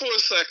clear for a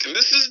second.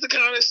 This is the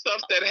kind of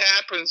stuff that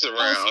happens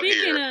around here.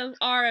 Speaking of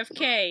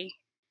RFK,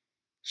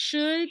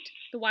 should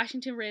the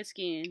Washington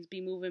Redskins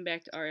be moving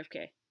back to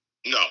RFK?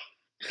 No.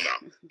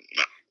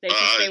 They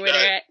should stay where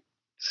they're at?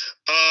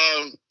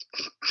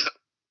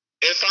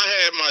 If I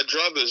had my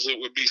druthers, it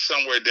would be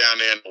somewhere down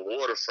there in the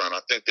waterfront.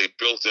 I think they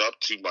built it up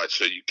too much,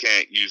 so you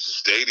can't use the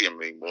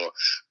stadium anymore.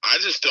 I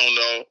just don't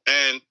know.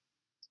 And,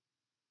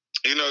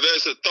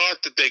 there's a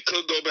thought that they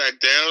could go back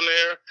down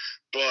there,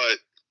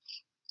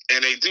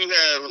 and they do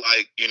have,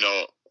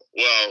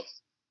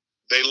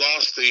 they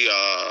lost the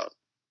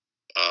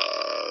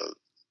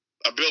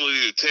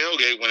ability to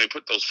tailgate when they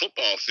put those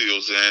football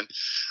fields in.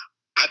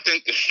 I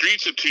think the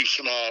streets are too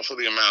small for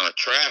the amount of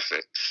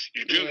traffic.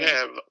 You do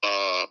have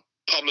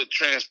public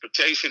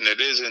transportation that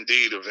is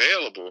indeed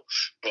available,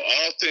 but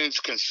all things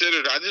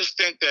considered, I just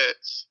think that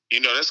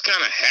that's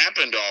kind of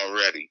happened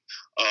already.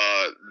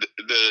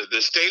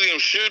 The stadium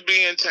should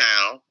be in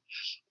town.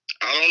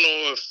 I don't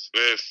know if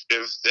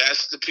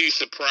that's the piece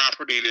of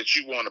property that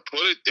you want to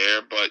put it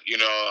there, but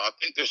I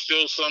think there's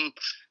still some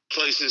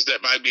places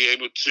that might be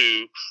able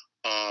to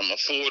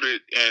afford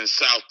it in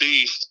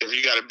Southeast if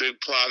you got a big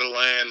plot of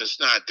land that's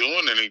not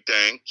doing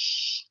anything.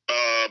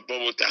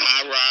 But with the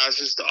high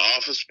rises, the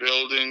office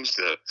buildings,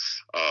 the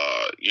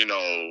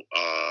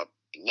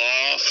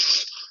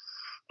lofts,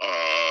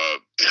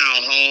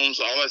 townhomes,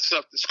 all that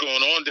stuff that's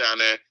going on down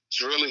there,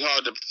 it's really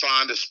hard to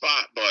find a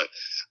spot. But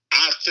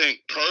I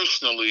think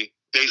personally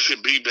they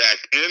should be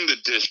back in the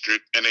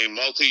district in a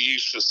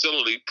multi-use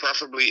facility,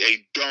 preferably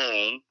a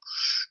dome.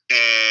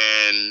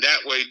 And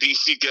that way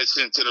DC gets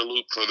into the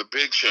loop for the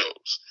big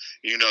shows.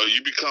 You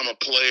become a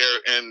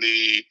player in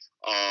the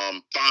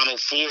Final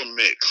Four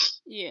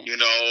mix. Yeah.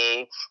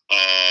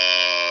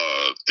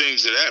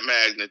 Things of that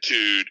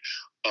magnitude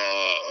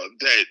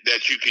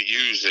that you could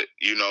use it.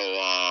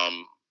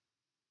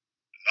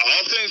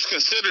 All things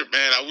considered,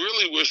 man, I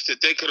really wish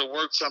that they could have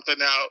worked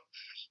something out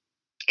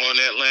on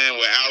that land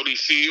where Audi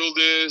Field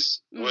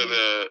is, where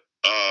the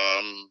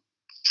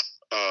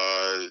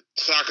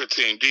soccer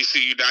team, DC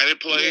United,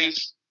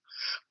 plays.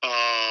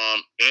 Yeah.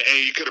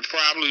 And you could have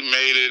probably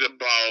made it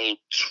about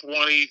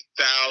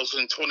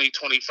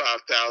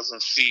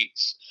 25,000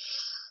 seats,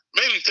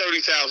 maybe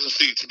 30,000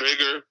 seats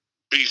bigger,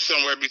 be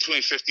somewhere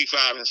between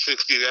 55 and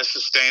 60. That's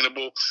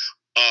sustainable.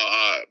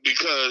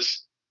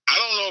 Because I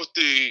don't know if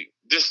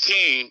this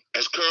team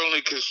is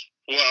currently,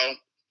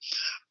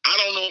 I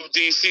don't know if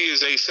DC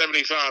is a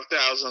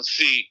 75,000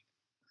 seat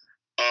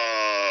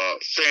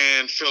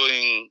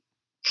fan-filling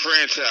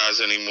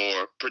franchise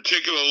anymore,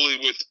 particularly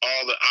with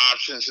all the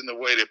options and the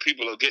way that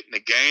people are getting the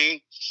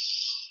game.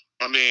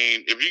 I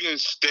mean, if you can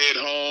stay at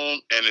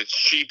home and it's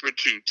cheaper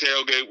to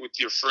tailgate with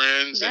your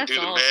friends and do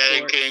the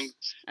Mad King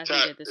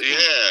type,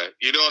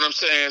 you know what I'm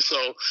saying?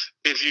 So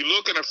if you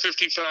look at a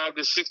 55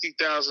 to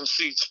 60,000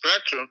 seat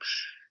spectrum,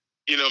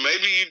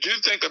 maybe you do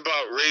think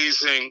about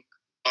raising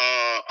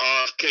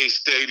RFK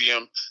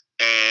Stadium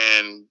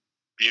and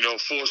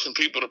forcing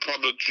people to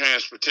public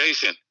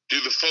transportation.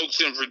 Do the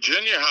folks in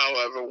Virginia,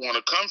 however, want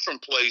to come from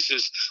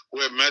places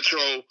where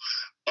Metro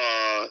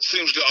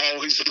seems to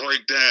always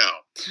break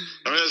down?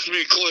 I mean, let's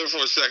be clear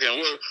for a second.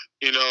 We're,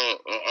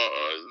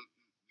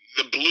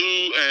 the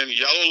blue and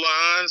yellow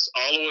lines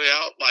all the way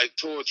out, like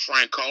towards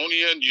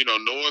Franconia and,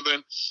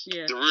 northern,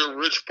 the real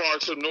rich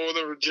parts of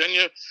northern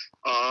Virginia.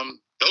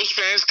 Those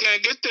fans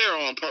can't get there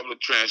on public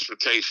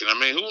transportation. I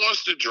mean, who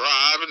wants to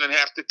drive and then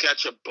have to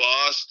catch a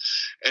bus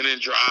and then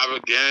drive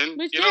again?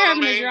 But they're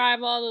having to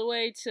drive all the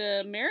way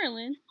to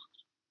Maryland,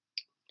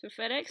 to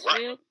FedEx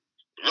Field.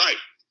 Right.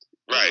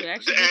 And there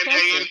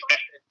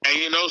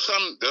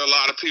are a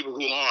lot of people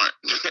who aren't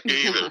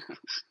either.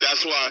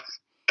 That's why,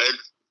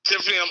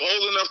 Tiffany, I'm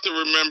old enough to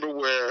remember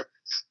where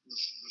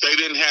they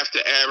didn't have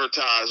to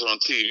advertise on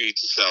TV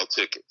to sell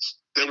tickets.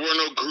 There were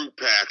no group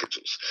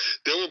packages.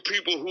 There were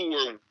people who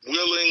were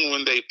willing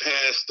when they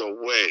passed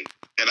away.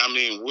 And I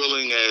mean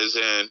willing as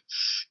in,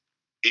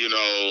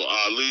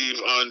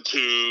 leave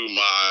unto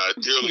my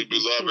dearly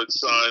beloved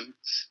son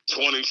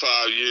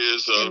 25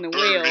 years of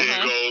Bird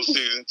Eagles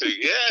season 2.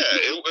 Yeah,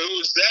 it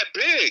was that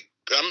big.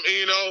 I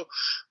mean,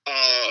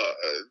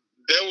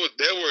 there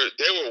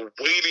were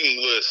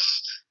waiting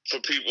lists for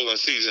people in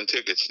season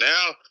tickets.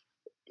 Now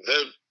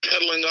they're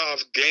peddling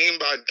off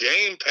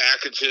game-by-game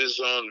packages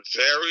on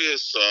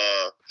various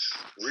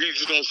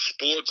regional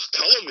sports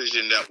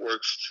television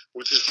networks,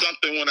 which is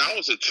something when I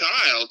was a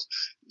child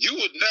you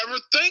would never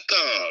think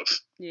of.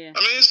 Yeah.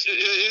 I mean,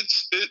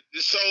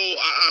 so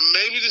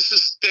maybe the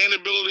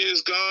sustainability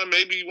is gone.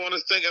 Maybe you want to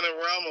think in the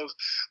realm of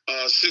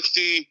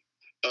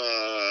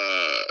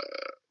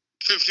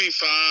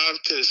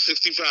 55 to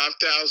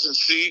 65,000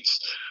 seats.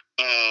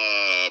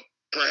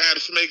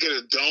 Perhaps make it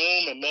a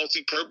dome, a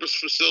multi-purpose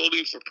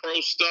facility for pro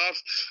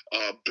stuff,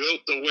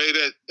 built the way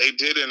that they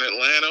did in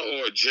Atlanta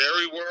or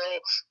Jerry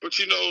World. But,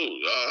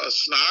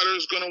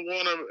 Snyder's going to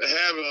want to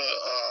have a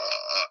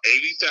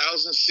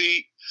 80,000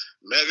 seat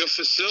mega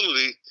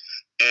facility.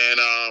 And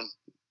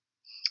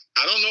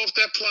I don't know if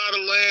that plot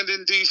of land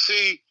in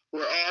D.C.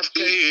 where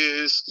RFK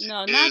is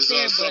not there,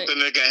 something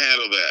that can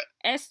handle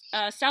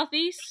that.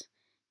 Southeast,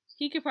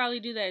 he could probably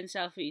do that in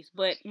Southeast.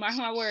 But mark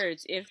my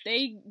words, if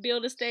they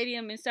build a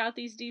stadium in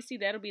Southeast D.C.,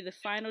 that'll be the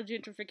final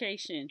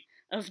gentrification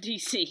of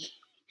D.C.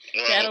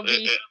 Well, that'll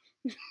be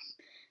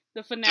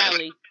the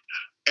finale.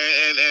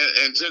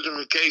 And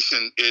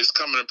gentrification is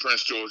coming to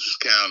Prince George's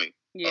County,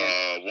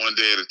 one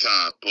day at a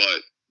time.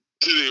 But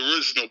to the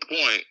original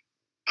point,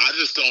 I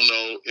just don't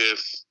know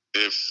if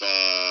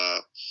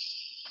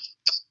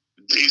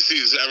DC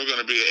is ever going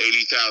to be an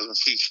 80,000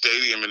 seat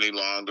stadium any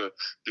longer,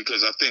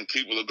 because I think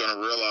people are going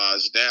to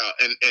realize now,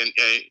 and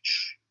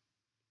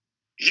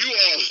you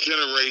all's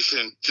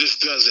generation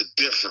just does it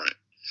different,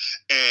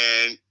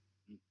 and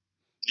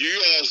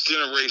you all's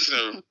generation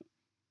of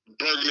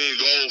burgundy and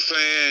gold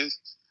fans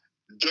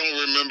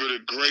don't remember the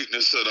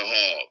greatness of the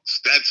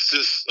Hogs. That's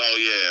just,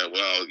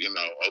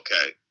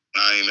 okay.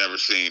 I ain't never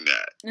seen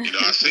that.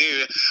 I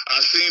seen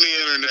the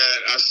internet.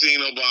 I seen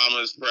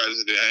Obama as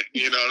president.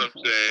 You know what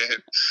I'm saying?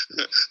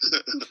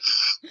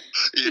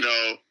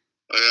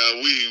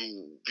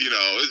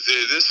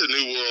 It's a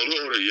new world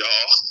order,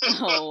 y'all.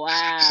 Oh,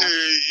 wow.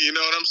 You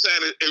know what I'm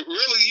saying? It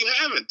really, you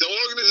haven't. The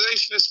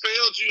organization has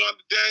failed you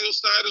under Daniel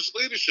Snyder's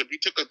leadership. He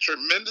took a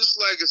tremendous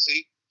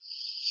legacy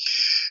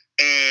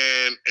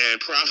and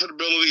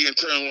profitability and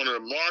turned one of the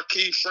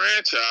marquee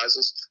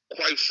franchises,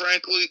 quite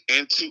frankly,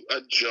 into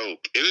a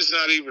joke. It is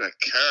not even a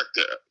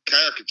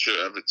caricature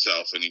of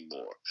itself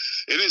anymore.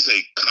 It is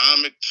a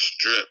comic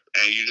strip,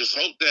 and you just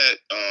hope that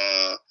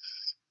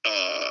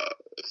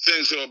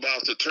things are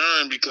about to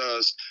turn,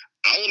 because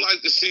I would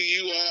like to see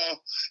you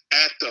all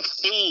act a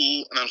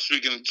fool, and I'm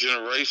speaking of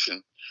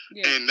generation,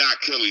 and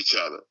not kill each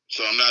other.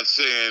 So I'm not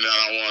saying that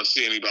I don't want to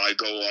see anybody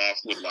go off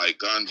with like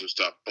guns or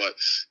stuff, but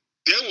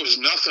there was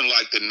nothing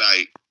like the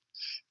night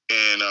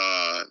in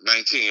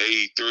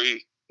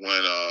 1983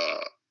 when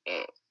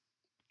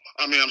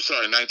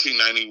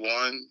 1991,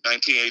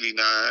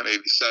 1989,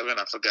 87,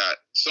 I forgot,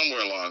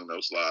 somewhere along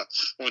those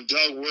lines, when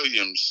Doug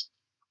Williams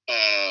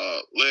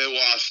led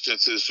Washington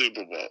to the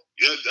Super Bowl.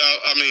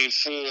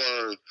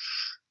 For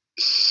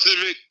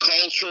civic,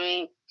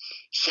 cultural,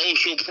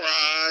 social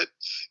pride,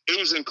 it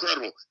was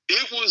incredible.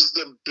 It was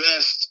the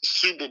best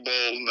Super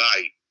Bowl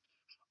night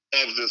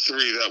of the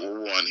three that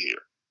were won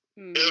here.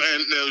 And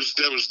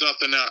there was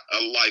nothing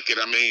like it.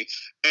 And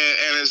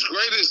as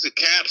great as the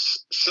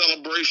Caps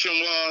celebration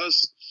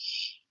was,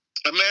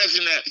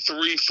 imagine that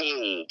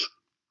threefold,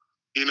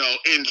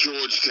 in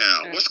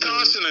Georgetown. Absolutely.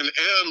 Wisconsin and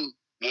M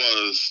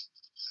was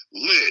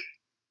lit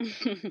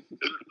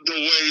the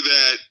way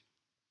that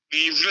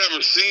you've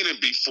never seen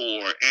it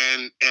before.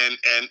 And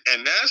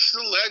that's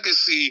the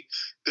legacy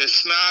that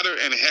Snyder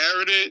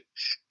inherited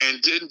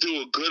and didn't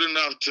do a good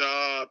enough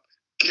job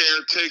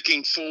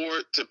caretaking for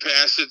it to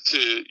pass it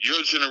to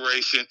your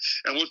generation.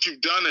 And what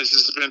you've done is,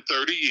 it's been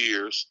 30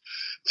 years.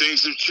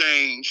 Things have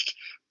changed.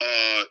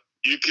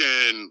 You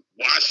can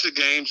watch the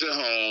games at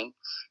home.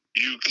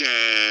 You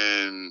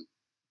can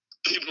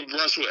keep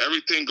abreast with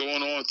everything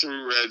going on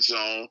through Red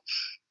Zone.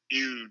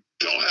 You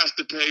don't have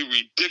to pay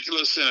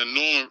ridiculous and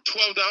enormous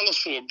 $12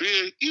 for a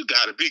beer. You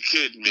got to be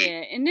kidding me.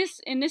 Yeah,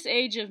 in this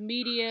age of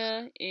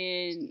media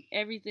and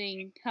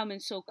everything coming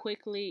so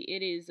quickly,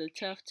 it is a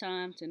tough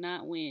time to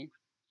not win.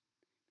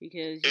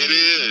 Because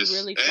you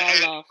really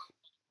fall off.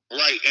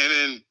 Right. And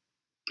then,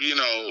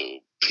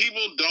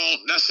 people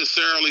don't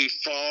necessarily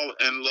fall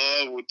in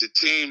love with the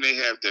team. They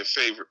have their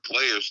favorite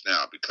players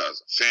now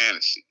because of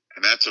fantasy.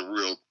 And that's a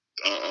real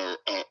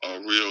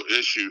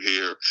issue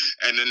here.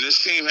 And then this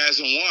team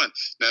hasn't won.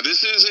 Now,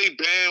 this is a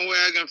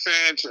bandwagon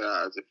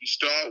franchise. If you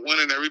start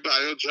winning,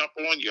 everybody will jump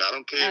on you. I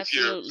don't care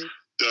Absolutely. if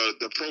you're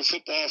the pro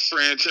football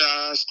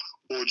franchise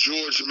or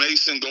George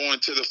Mason going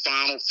to the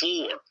Final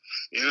Four.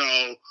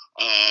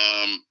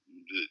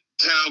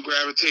 Town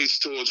gravitates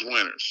towards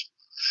winners.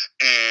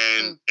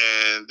 And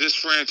this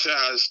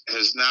franchise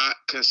has not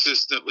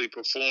consistently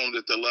performed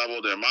at the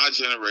level that my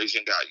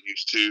generation got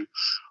used to.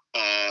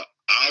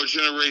 Our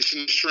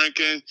generation is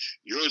shrinking.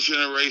 Your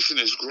generation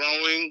is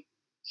growing.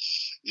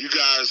 You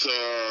guys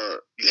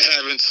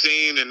haven't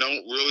seen and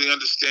don't really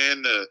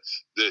understand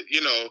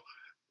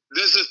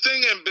there's a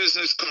thing in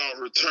business called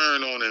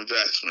return on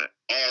investment,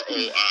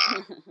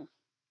 ROI.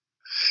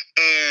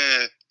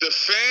 And the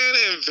fan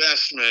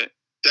investment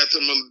that the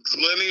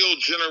millennial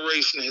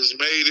generation has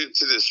made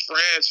into this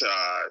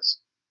franchise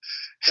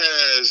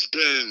has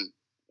been,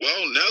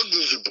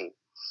 negligible.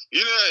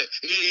 You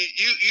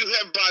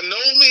have by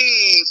no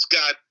means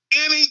got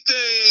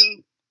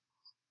anything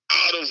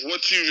out of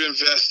what you've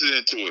invested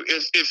into it.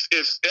 If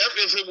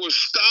it was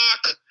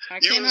stock,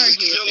 you as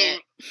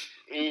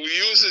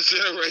a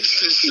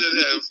generation should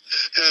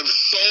have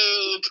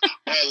sold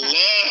a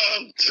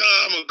long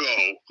time ago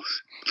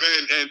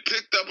and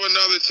picked up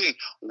another team.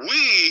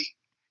 We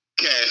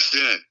cashed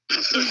in.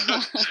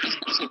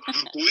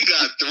 We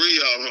got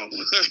 3 of them.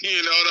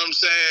 You know what I'm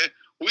saying?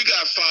 We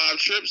got 5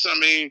 trips.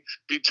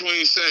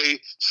 Between, say,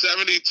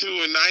 72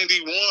 and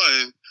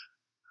 91,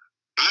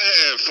 I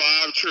had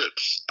 5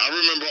 trips. I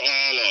remember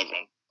all of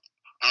them.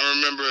 I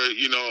remember,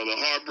 the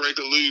heartbreak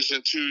of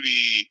losing to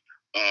the,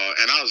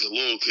 and I was a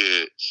little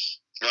kid,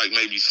 like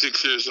maybe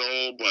 6 years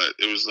old, but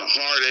it was the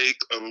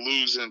heartache of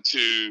losing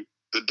to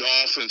the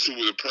Dolphins, who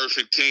were the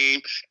perfect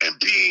team, and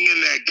being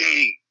in that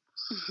game.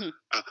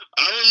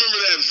 I remember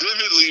that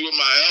vividly with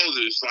my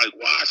elders, like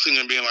watching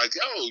and being like,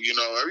 yo,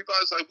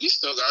 everybody's like, we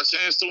still got a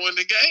chance to win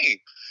the game.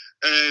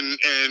 And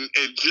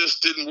it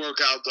just didn't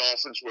work out.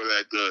 Dolphins were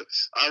that good.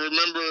 I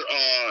remember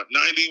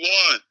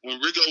 91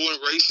 when Rigo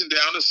went racing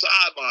down the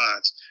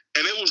sidelines,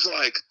 and it was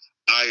like,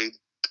 I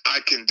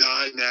can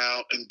die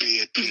now and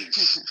be at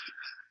peace.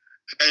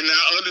 And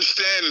now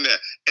understanding that.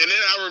 And then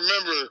I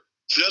remember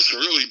just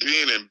really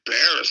being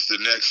embarrassed the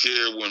next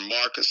year when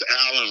Marcus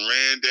Allen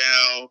ran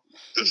down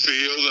the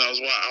field, and I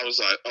was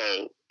like,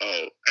 oh.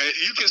 And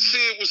you can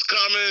see it was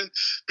coming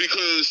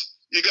because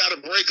you got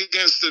a break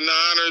against the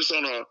Niners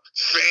on a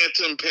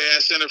phantom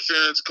pass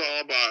interference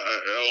call by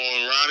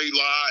on Ronnie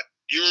Lott.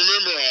 You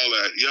remember all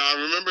that? Yeah, I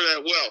remember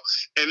that well.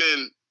 And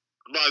then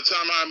by the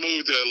time I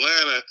moved to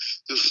Atlanta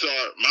to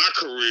start my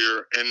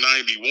career in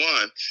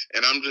 91,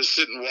 and I'm just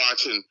sitting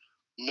watching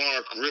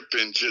Mark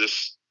Rippon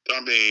just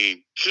throw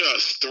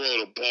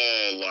the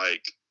ball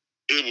like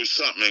it was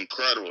something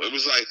incredible. It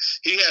was like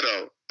he had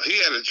a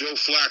Joe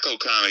Flacco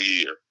kind of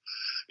year.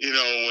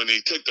 When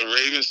he took the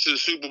Ravens to the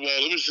Super Bowl,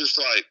 it was just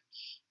like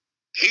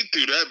he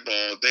threw that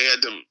ball. They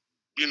had the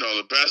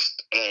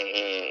best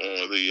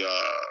or the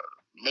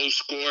most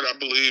scored, I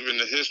believe, in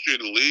the history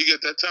of the league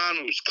at that time.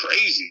 It was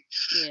crazy.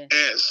 Yeah.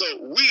 And so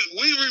we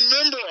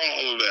remember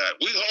all of that.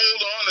 We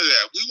hold on to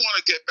that. We want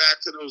to get back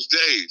to those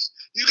days.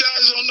 You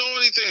guys don't know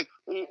anything.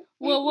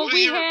 Well,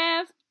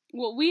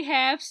 what we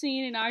have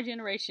seen in our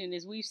generation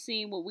is we've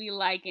seen what we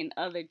like in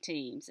other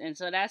teams. And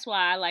so that's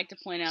why I like to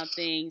point out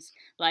things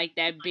like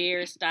that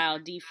Bears-style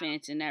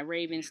defense and that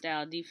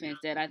Ravens-style defense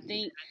that I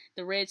think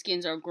the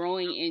Redskins are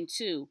growing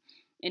into.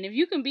 And if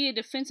you can be a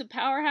defensive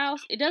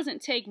powerhouse, it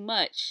doesn't take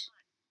much.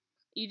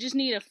 You just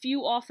need a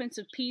few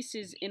offensive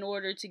pieces in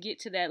order to get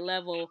to that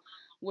level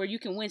where you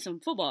can win some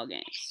football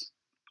games.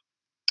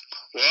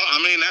 Well,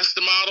 that's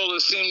the model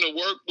that seemed to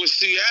work with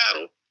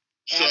Seattle.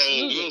 So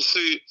Absolutely. We'll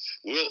see.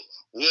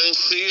 We'll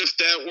see if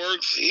that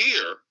works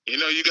here.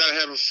 You got to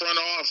have a front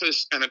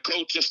office and a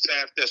coaching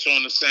staff that's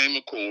on the same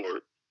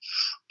accord.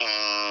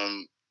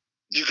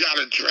 You got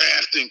to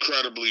draft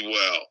incredibly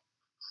well.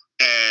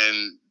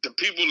 And the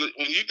people,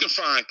 when you can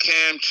find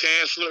Cam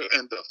Chancellor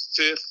in the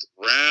 5th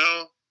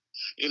round,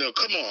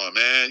 come on,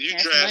 man. You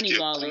draft your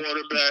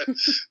quarterback.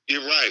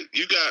 You're right.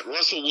 You got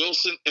Russell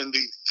Wilson in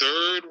the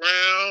 3rd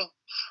round.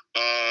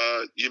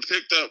 You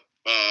picked up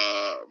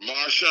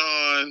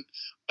Marshawn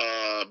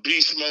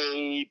Beast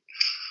Mode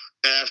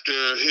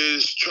after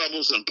his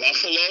troubles in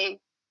Buffalo.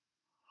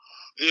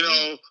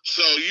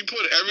 So you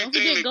put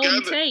everything together.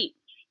 Golden Tate.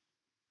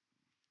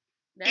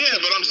 Yeah,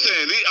 but I'm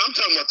saying, I'm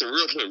talking about the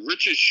real player.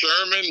 Richard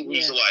Sherman,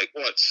 who's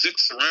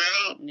 6th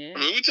round? Yeah.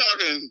 We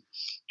talking,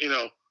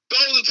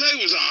 Golden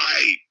Tate was all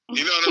right.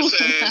 You know what I'm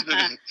saying?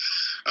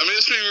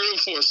 Let's be real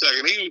for a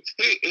second.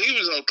 He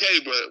was okay,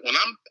 but when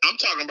I'm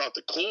talking about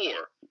the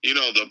core, the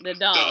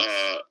dogs.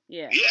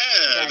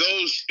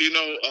 Those,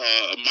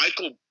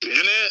 Michael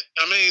Bennett.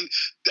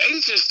 They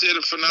just did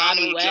a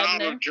phenomenal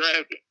job of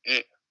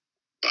drafting.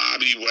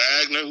 Bobby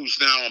Wagner, who's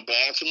now in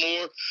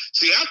Baltimore.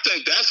 See, I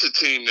think that's a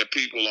team that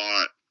people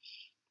aren't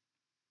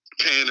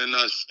paying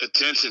enough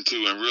attention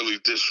to and really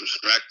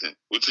disrespecting,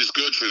 which is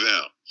good for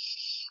them.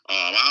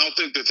 I don't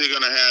think that they're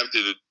going to have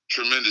the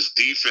tremendous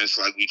defense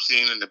like we've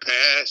seen in the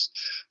past,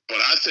 but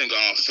I think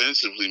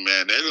offensively,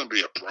 man, they're going to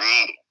be a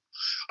problem.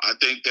 I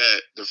think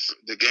that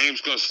the game's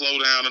going to slow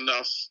down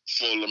enough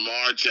for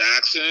Lamar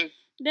Jackson.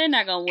 They're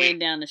not going to win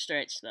down the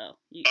stretch, though.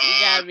 You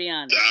got to be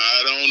honest.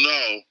 I don't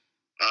know.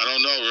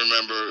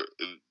 Remember,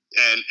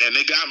 and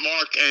they got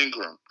Mark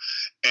Ingram.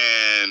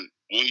 And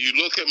when you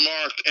look at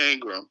Mark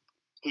Ingram,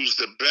 who's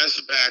the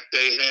best back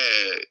they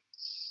had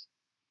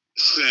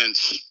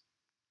since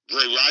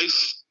Ray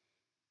Rice,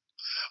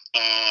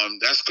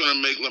 that's going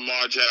to make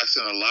Lamar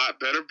Jackson a lot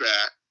better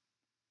back.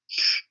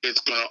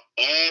 It's going to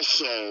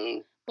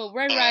also... But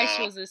Ray Rice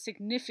was a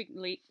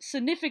significantly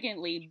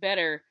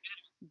better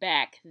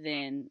back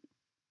than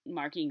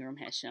Mark Ingram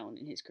has shown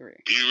in his career.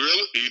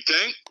 You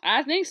think?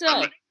 I think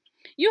so.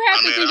 You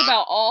have to think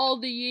about all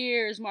the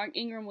years Mark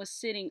Ingram was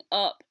sitting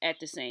up at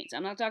the Saints.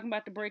 I'm not talking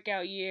about the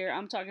breakout year.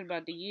 I'm talking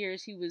about the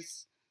years he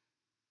was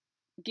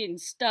getting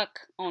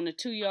stuck on the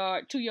 2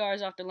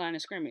 yards off the line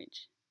of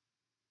scrimmage.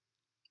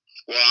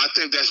 Well, I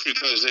think that's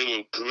because they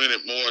were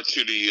committed more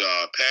to the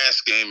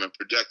pass game and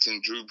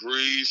protecting Drew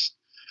Brees.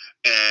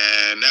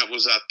 And that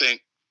was, I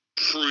think,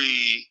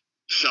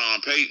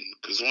 pre-Sean Payton.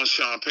 Because once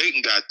Sean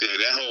Payton got there,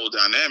 that whole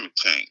dynamic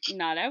changed.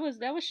 No, that was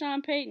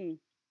Sean Payton.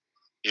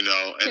 And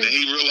then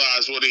he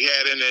realized what he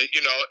had in it.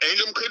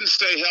 Ingram couldn't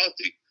stay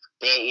healthy.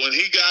 But when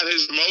he got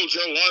his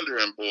mojo under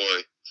him,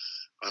 boy,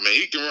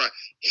 he can run.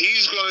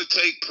 He's going to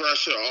take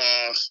pressure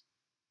off.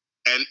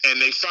 And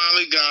they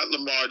finally got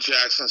Lamar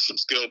Jackson, some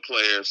skilled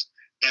players.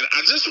 And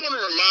I just want to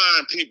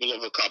remind people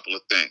of a couple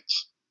of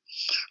things.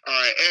 All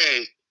right,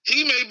 A,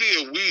 he may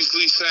be a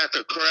Weasley sack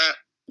of crap,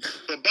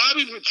 but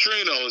Bobby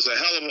Petrino is a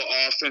hell of an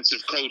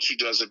offensive coach who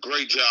does a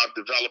great job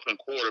developing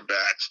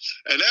quarterbacks.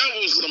 And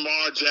that was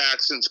Lamar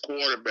Jackson's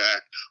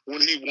quarterback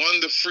when he won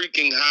the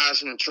freaking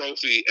Heisman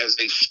Trophy as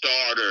a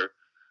starter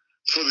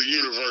for the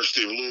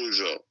University of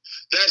Louisville.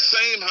 That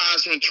same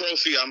Heisman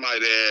Trophy, I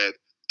might add,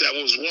 that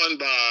was won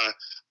by,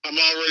 I'm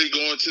already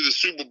going to the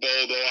Super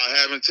Bowl, though I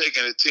haven't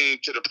taken a team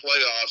to the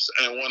playoffs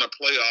and won a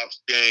playoff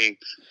game,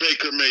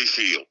 Baker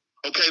Mayfield.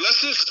 Okay,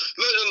 let's just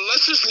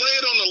lay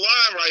it on the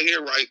line right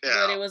here, right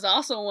now. But it was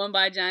also won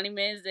by Johnny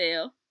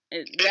Manziel.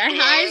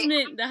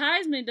 The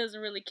Heisman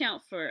doesn't really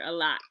count for a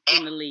lot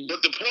in the league.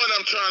 But the point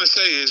I'm trying to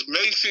say is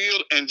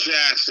Mayfield and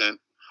Jackson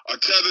are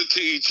tethered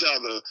to each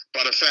other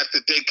by the fact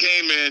that they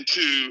came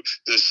into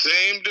the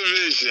same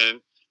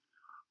division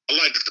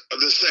like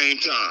the same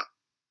time.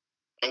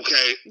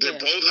 Okay, they're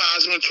both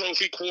Heisman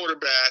Trophy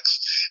quarterbacks,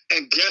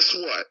 and guess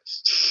what?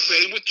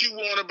 Say what you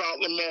want about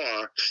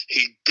Lamar,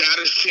 he got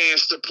his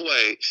chance to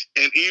play,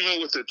 and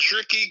even with a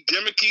tricky,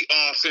 gimmicky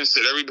offense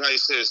that everybody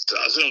says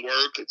doesn't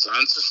work, it's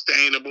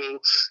unsustainable,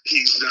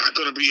 he's not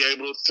going to be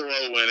able to throw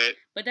in it.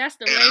 But that's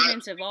the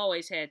Ravens have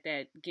always had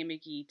that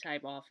gimmicky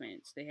type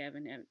offense. They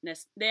haven't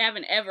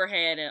ever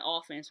had an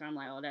offense where I'm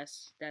like, oh,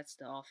 that's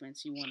the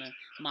offense you want to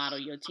model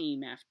your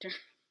team after.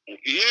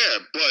 Yeah,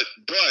 but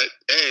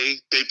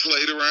they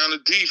played around the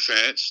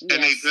defense,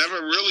 and they've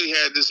never really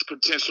had this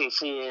potential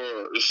for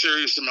a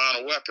serious amount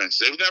of weapons.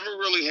 They've never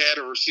really had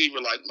a receiver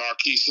like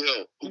Marquise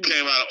Hill, who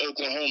came out of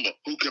Oklahoma,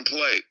 who can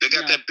play. They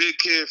got that big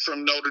kid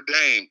from Notre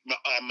Dame,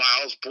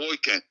 Miles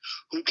Boykin,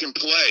 who can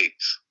play.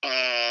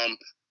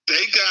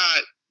 They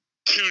got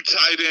two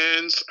tight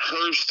ends,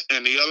 Hurst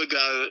and the other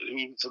guy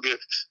who forget.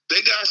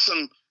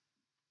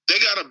 They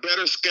got a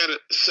better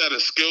set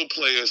of skill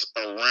players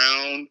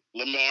around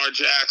Lamar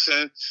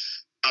Jackson,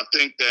 I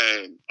think,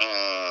 than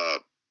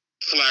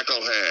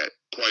Flacco had,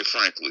 quite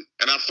frankly.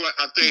 And I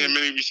think in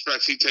many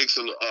respects he takes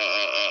a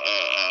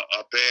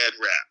bad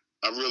rap.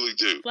 I really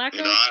do. Flacco?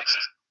 You know,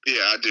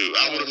 I do.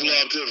 I would have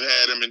loved to have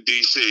had him in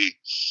D.C.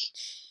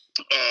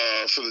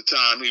 For the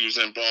time he was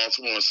in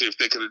Baltimore and see if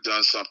they could have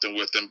done something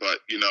with him. But,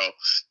 you know,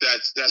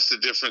 that's the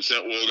difference in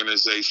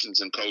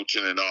organizations and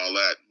coaching and all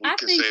that. We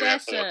can say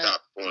that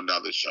for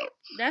another show.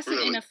 That's an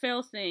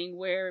NFL thing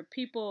where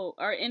people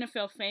are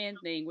NFL fan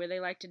thing where they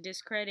like to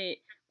discredit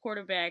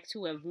quarterbacks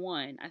who have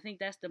won. I think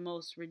that's the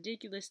most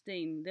ridiculous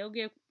thing. They'll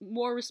give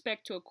more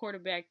respect to a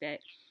quarterback that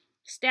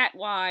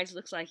stat-wise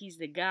looks like he's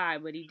the guy,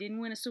 but he didn't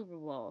win a Super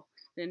Bowl.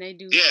 Then they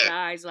do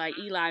guys like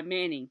Eli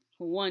Manning,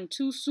 who won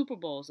 2 Super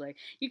Bowls. Like,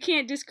 you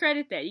can't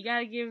discredit that. You got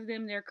to give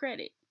them their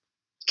credit.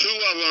 2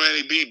 of them, and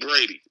he beat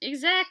Brady.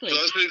 Exactly. So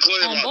let's be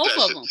clear on about both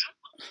that. of them.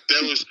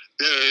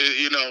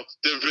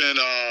 There've been,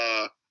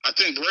 I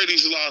think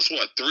Brady's lost,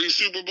 3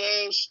 Super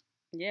Bowls?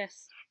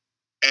 Yes.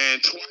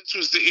 And twice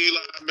was to Eli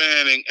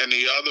Manning, and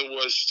the other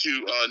was to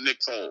Nick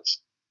Foles.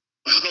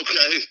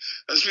 Okay?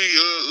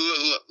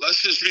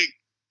 Let's just be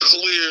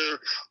clear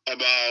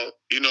about,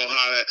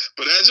 how that.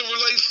 But as it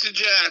relates to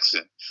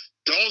Jackson,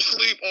 don't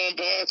sleep on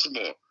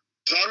Baltimore.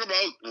 Talk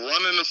about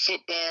running the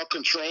football,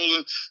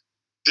 controlling.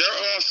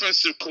 Their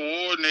offensive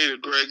coordinator,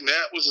 Greg,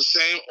 that was the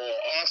same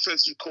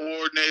offensive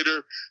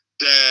coordinator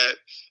that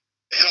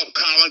helped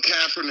Colin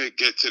Kaepernick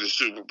get to the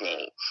Super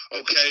Bowl.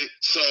 Okay?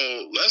 So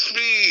let's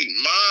be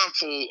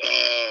mindful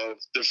of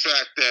the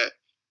fact that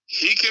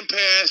he can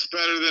pass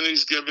better than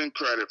he's given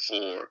credit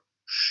for.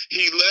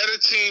 He led a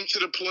team to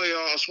the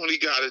playoffs when he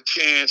got a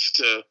chance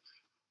to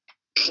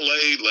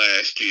play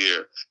last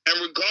year.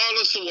 And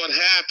regardless of what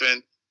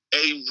happened,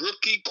 a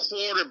rookie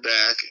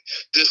quarterback,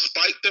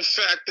 despite the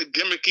fact that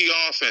gimmicky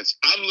offense,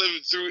 I've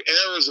lived through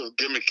eras of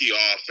gimmicky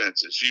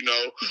offenses,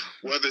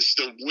 whether it's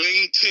the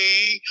wing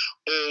T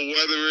or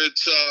whether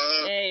it's...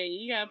 hey,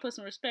 you got to put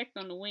some respect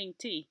on the wing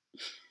T.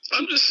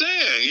 I'm just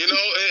saying,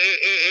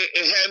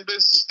 it hadn't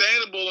been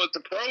sustainable at the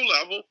pro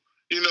level.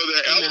 There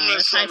are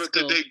elements of it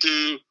that they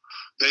do.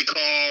 They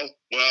call,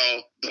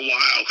 the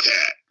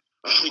Wildcat.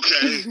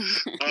 Okay.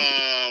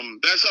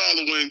 That's all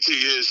the wing T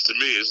is to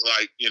me. It's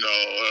like,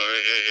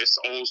 it's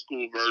the old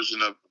school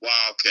version of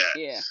Wildcat.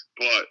 Yeah.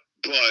 But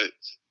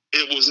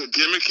it was a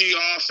gimmicky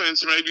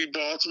offense maybe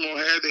Baltimore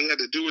had. They had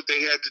to do what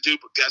they had to do,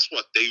 but guess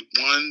what? They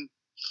won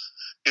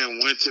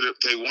and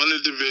they won the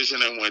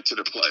division and went to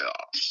the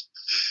playoffs.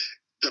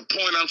 The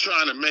point I'm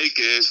trying to make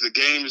is the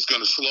game is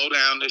going to slow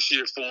down this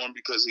year for him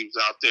because he was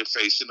out there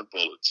facing the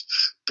bullets.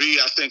 B,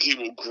 I think he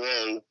will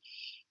grow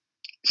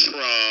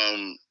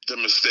from the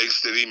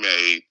mistakes that he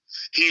made.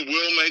 He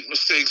will make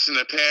mistakes in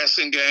the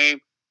passing game,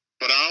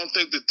 but I don't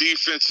think the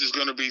defense is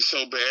going to be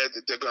so bad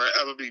that they're going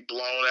to ever be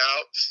blown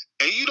out.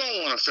 And you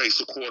don't want to face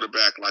a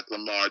quarterback like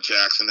Lamar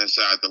Jackson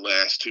inside the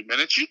last 2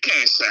 minutes. You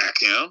can't sack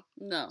him.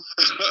 No.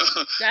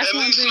 That's At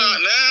one least thing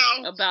not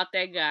now. about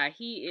that guy.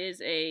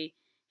 He's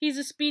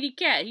a speedy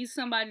cat. He's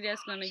somebody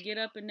that's going to get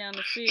up and down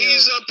the field.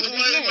 He's a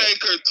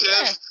playmaker,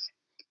 Tiff.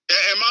 Yeah.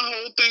 And my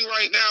whole thing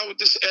right now with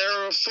this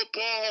era of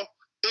football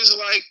is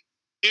like,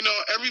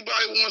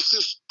 everybody wants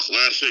this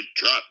classic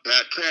drop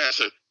back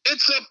passer.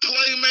 It's a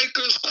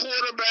playmakers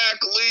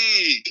quarterback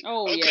league.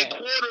 Oh, okay, yeah.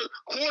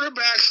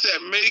 Quarterbacks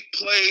that make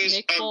plays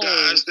are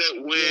guys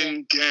that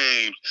win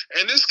games.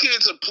 And this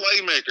kid's a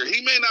playmaker.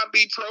 He may not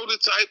be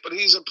prototype, but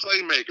he's a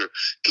playmaker.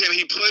 Can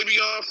he play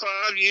beyond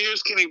 5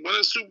 years? Can he win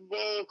a Super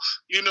Bowl?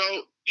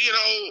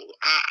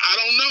 I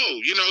don't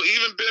know.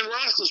 Even Ben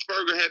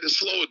Roethlisberger had to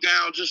slow it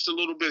down just a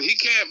little bit. He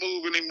can't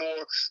move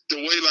anymore the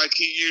way like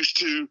he used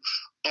to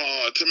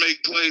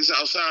make plays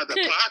outside the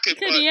pocket.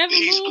 Could he ever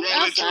he's move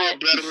grown outside?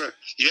 into a better.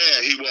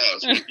 Yeah, he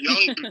was.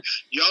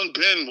 young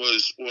Ben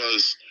was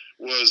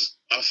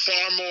a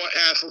far more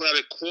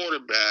athletic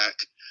quarterback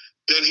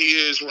than he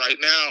is right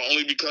now,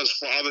 only because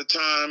Father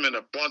Time and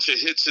a bunch of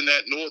hits in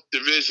that North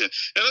Division.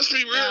 And let's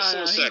be real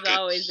for a second. He's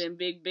always been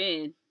Big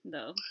Ben,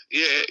 though.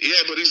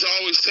 Yeah, but he's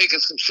always taking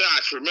some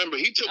shots. Remember,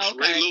 he took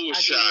Ray Lewis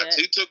shots.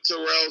 He took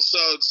Terrell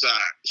Suggs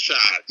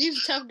shots.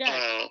 He's a tough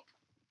guy.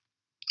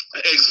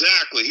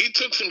 Exactly. He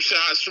took some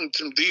shots from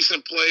some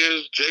decent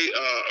players,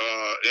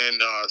 in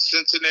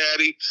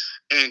Cincinnati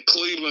and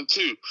Cleveland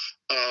too.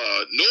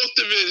 North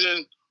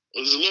Division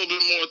was a little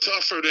bit more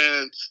tougher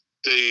than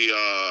the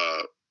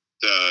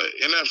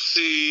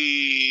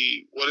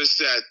NFC. What is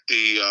that?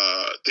 The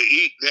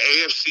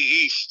AFC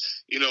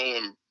East.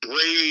 When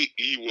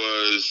Brady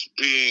was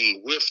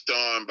being whiffed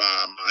on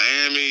by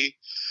Miami,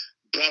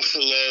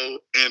 Buffalo,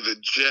 and the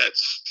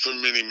Jets for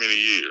many, many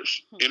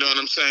years. You know what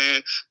I'm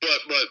saying? But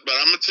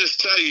I'm gonna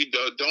just tell you,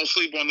 don't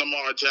sleep on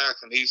Lamar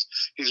Jackson. He's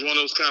one of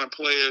those kind of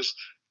players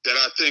that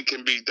I think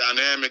can be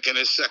dynamic in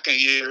his second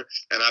year,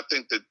 and I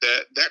think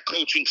that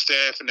coaching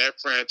staff and that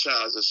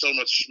franchise is so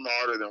much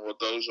smarter than what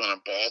goes on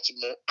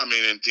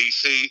in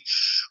DC.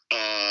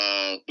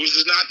 Which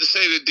is not to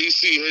say that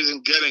DC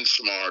isn't getting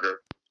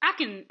smarter. I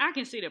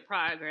can see the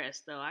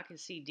progress, though. I can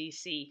see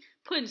DC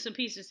putting some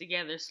pieces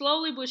together.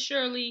 Slowly but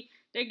surely,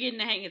 they're getting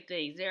the hang of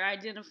things. They're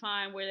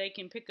identifying where they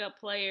can pick up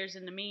players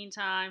in the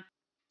meantime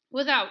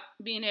without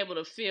being able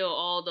to fill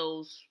all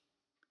those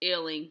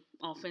ailing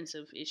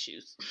offensive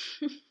issues.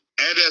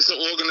 And as an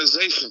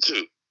organization,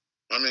 too.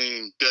 I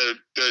mean,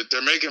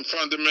 they're making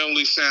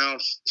fundamentally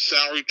sound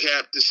salary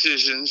cap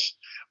decisions.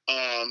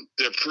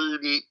 They're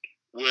prudent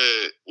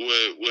with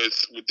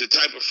the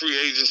type of free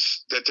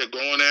agents that they're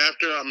going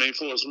after. I mean,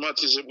 for as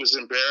much as it was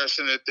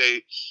embarrassing that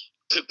they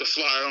took the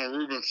flyer on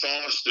Reuben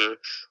Foster,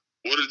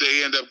 what did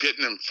they end up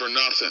getting him for?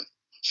 Nothing.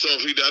 So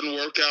if he doesn't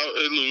work out,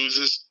 it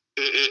loses.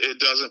 It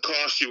doesn't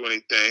cost you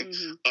anything.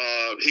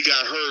 Mm-hmm. He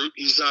got hurt.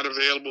 He's not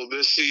available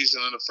this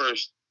season in the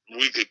first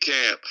week of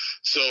camp.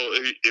 So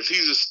if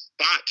he's a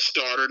spot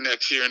starter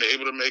next year and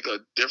able to make a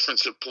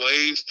difference of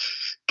plays,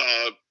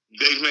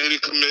 they've made a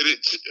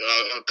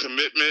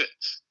commitment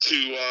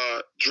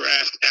to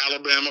draft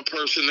Alabama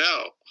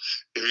personnel.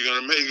 If you're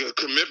going to make a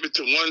commitment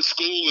to one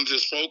school and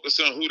just focus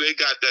on who they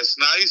got that's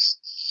nice,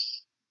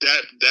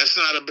 that's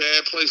not a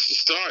bad place to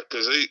start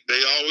because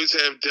they always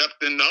have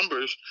depth in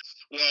numbers.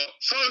 Well,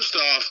 first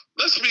off,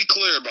 let's be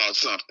clear about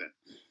something.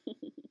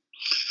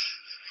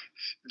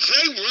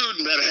 Jay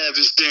Gruden better have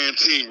this damn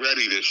team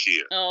ready this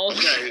year. Oh.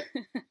 Okay?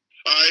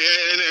 All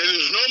right, and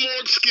there's no more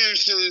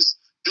excuses.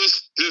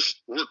 This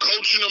we're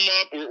coaching them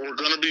up. We're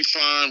going to be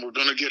fine. We're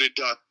going to get it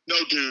done. No,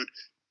 dude.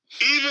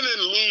 Even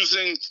in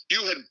losing,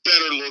 you had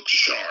better look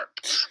sharp.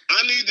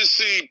 I need to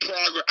see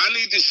progress. I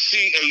need to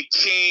see a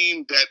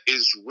team that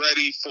is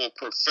ready for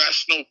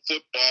professional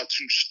football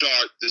to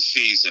start the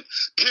season.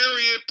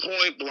 Period,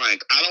 point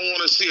blank. I don't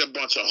want to see a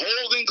bunch of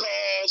holding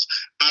calls.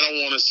 I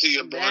don't want to see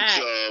a bunch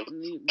of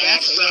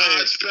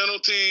offsides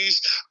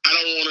penalties. I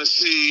don't want to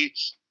see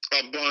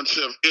a bunch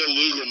of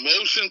illegal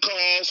motion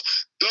calls.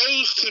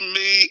 Those, to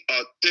me,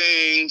 are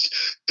things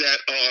that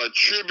are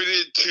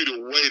attributed to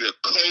the way the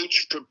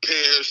coach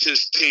prepares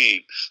his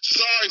team.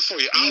 Sorry for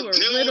you. I'll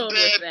deal with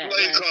bad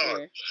play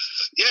calls.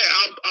 Yeah,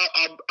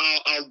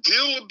 I'll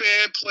deal with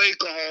bad play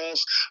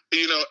calls.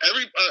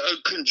 Every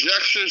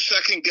conjecture,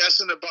 second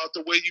guessing about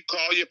the way you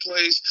call your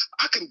plays,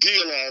 I can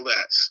deal all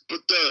that.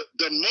 But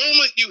the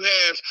moment you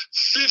have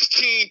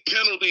 15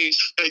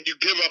 penalties and you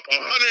give up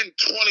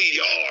 120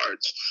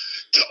 yards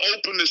to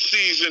open the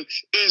season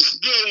is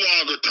no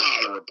longer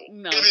tolerable.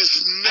 No, it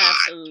is not.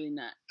 Absolutely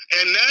not.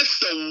 And that's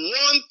the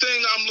one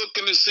thing I'm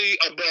looking to see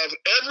above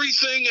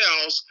everything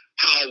else,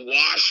 how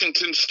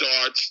Washington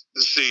starts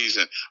the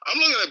season. I'm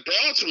looking at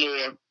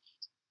Baltimore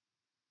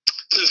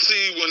to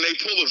see when they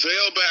pull the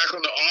veil back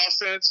on the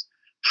offense,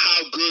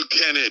 how good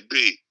can it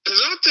be?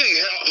 Because I think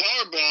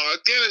Harbaugh,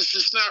 again, is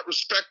just not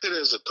respected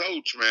as a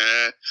coach,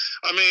 man.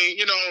 I mean,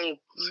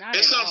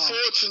 it's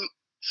unfortunate.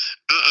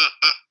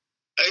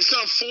 It's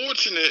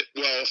unfortunate.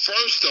 Well,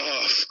 first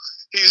off,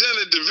 he's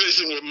in a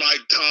division with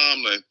Mike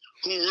Tomlin,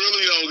 who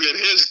really don't get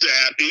his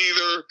dap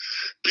either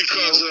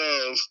because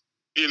of,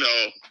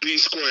 B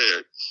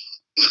squared.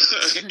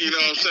 You know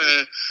what I'm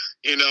saying?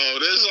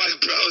 There's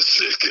like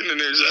Belichick and then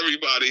there's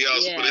everybody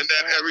else. But in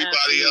that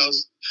everybody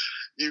else,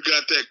 you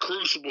got that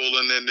crucible,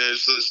 and then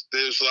there's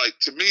like,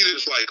 to me,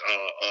 there's like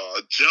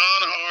a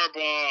John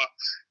Harbaugh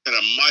and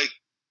a Mike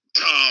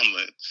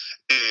Tomlin.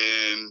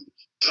 And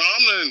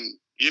Tomlin,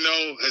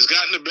 has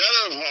gotten the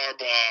better of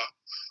Harbaugh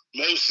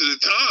most of the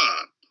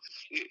time.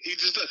 He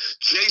just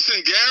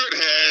Jason Garrett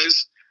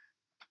has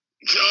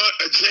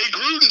Jay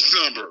Gruden's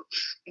number.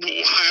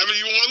 However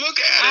you want to look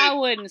at it. I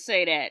wouldn't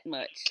say that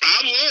much.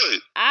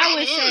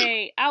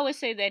 I would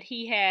say that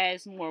he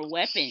has more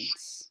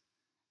weapons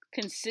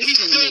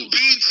consistently.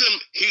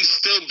 He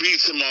still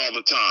beats him all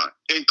the time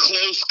in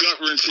close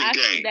gut-wrenching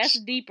games. That's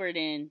deeper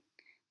than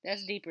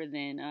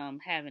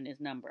having his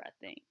number, I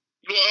think.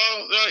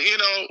 Well,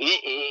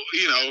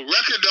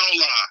 record don't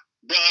lie.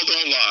 Ball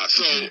don't lie.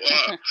 So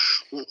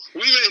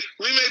we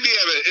may be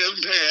at an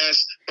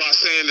impasse by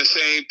saying the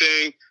same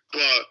thing,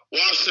 but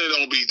Washington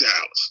don't beat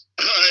Dallas.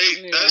 All right?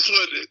 Yeah. That's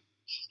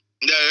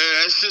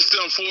just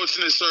the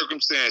unfortunate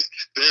circumstance.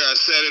 There, I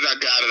said it. I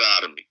got it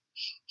out of me.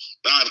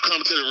 I've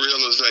come to the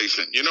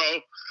realization, and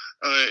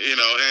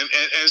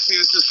see,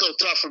 this is so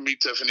tough for me,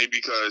 Tiffany,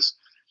 because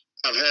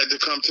I've had to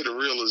come to the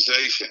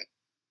realization,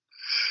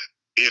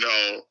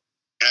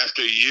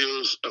 after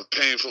years of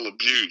painful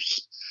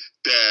abuse,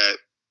 that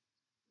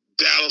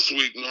Dallas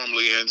week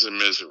normally ends in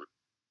misery.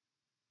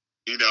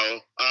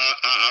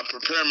 I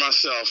prepare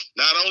myself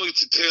not only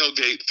to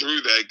tailgate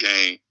through that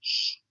game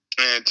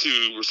and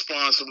to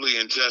responsibly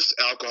ingest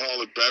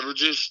alcoholic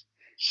beverages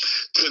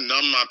to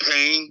numb my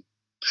pain.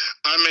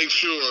 I make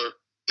sure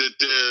that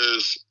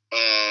there's,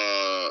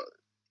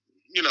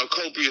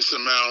 copious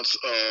amounts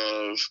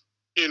of,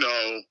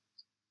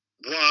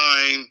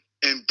 wine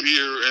and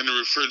beer in the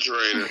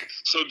refrigerator.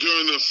 So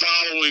during the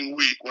following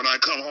week, when I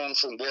come home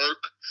from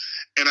work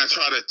and I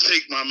try to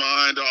take my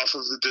mind off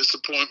of the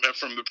disappointment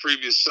from the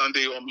previous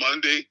Sunday or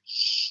Monday,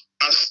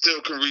 I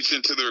still can reach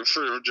into the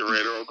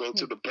refrigerator or go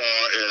to the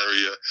bar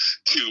area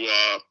to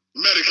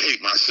medicate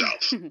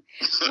myself.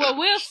 Well,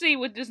 we'll see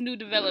with this new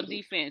developed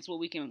defense what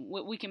we can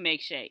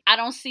make shape. I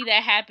don't see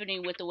that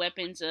happening with the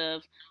weapons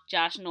of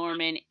Josh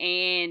Norman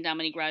and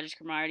Dominique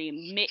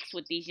Rodgers-Cromartie mixed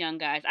with these young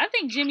guys. I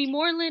think Jimmy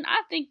Moreland,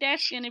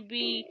 that's going to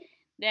be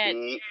that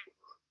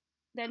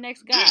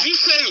next guy. Did you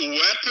say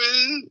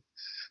weapon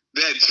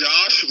that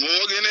Josh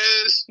Morgan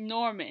is?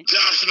 Norman.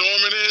 Josh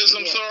Norman is?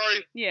 I'm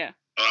sorry? Yeah.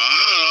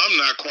 I'm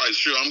not quite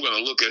sure. I'm going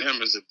to look at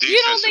him as a defensive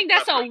You don't think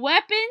that's a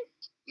weapon?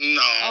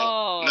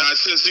 No, not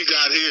since he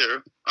got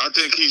here. I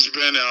think he's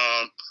been,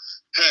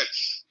 heck,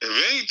 if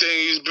anything,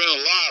 he's been a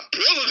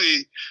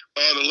liability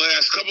the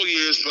last couple of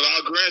years, but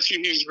I'll grant you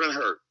he's been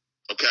hurt.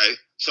 Okay?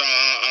 So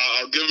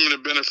I'll give him the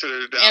benefit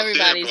of the doubt.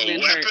 Everybody's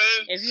been hurt.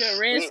 If you're a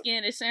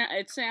Redskin,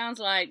 it sounds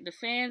like the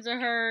fans are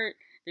hurt,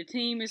 the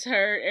team is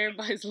hurt,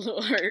 everybody's a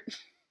little hurt.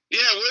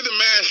 Yeah, we're the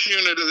MASH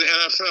unit of the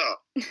NFL.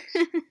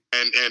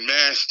 and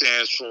MASH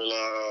stands for,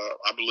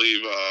 I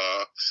believe,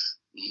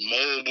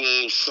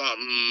 Mobile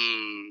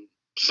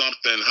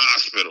something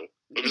hospital.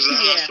 It was a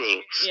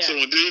hospital. Yeah. So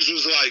when dudes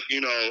was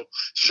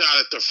shot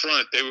at the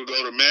front, they would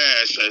go to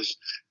MASH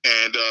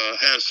and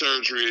have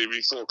surgery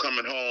before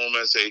coming home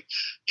as they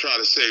try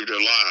to save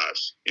their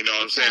lives. You know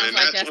what I'm saying? And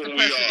that's the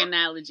perfect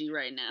analogy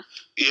right now.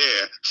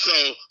 Yeah.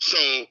 So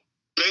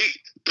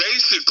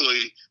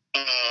basically,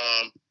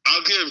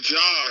 I'll give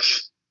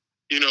Josh,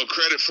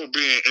 credit for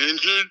being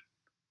injured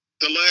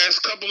the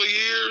last couple of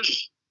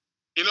years.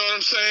 You know what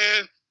I'm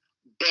saying?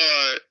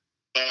 But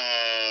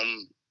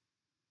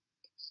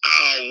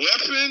a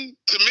weapon,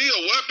 to me,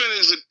 a weapon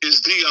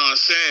is Deion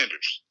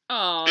Sanders.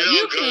 Oh,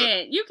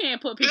 you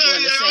can't put people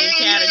in the same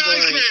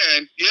category.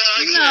 Yeah,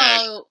 I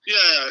can. No,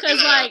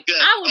 because I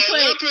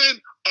would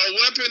put a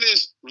weapon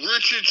is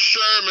Richard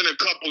Sherman a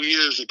couple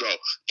years ago.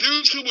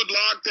 Dudes who would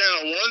lock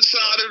down one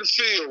side of the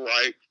field,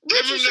 right?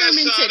 Richard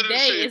Sherman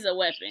today is a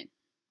weapon.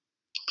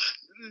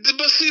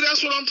 But see,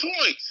 that's what I'm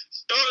pointing.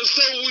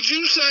 So would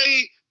you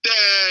say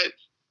that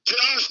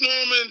Josh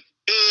Norman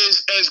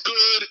is as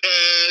good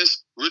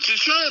as Richard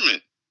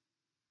Sherman?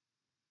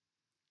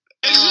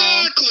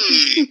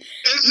 Exactly.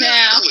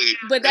 Now,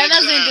 but that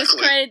doesn't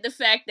discredit the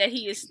fact that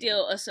he is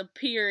still a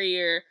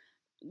superior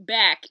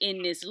back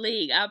in this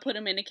league. I put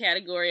him in the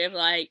category of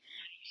that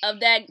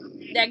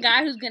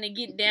guy who's gonna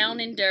get down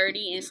and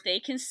dirty and stay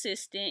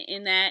consistent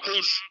in that.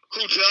 Who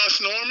Josh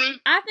Norman?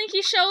 I think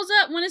he shows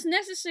up when it's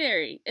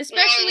necessary,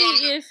 especially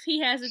if he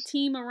has a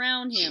team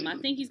around him. I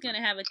think he's gonna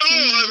have a team.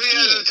 If he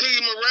has a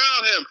team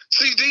around him.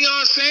 See,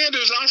 Deion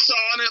Sanders, I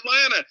saw in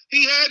Atlanta.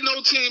 He had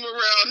no team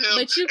around him.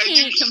 But you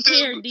can't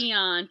compare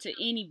Deion to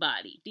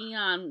anybody.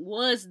 Deion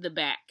was the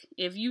back.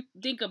 If you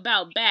think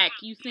about back,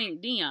 you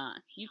think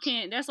Deion. You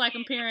can't. That's like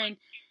comparing.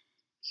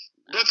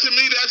 But to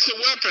me, that's a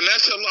weapon.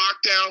 That's a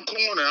lockdown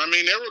corner. I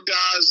mean, there were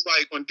guys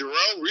like when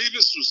Darrelle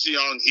Revis was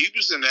young, he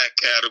was in that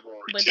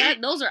category. But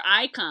those are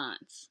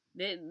icons.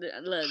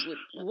 Look,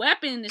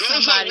 weapon is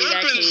those somebody are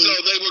weapons, that can.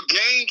 Though. They were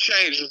game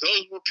changers.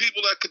 Those were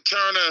people that could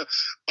turn an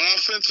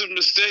offensive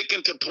mistake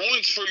into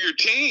points for your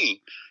team.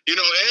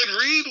 Ed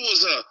Reed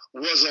was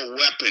a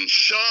weapon.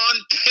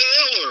 Sean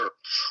Taylor,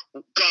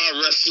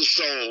 God rest his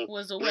soul,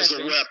 was a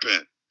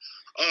weapon.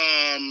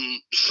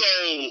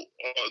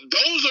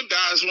 Those are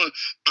guys when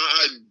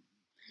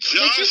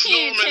Josh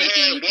Norman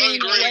had one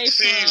great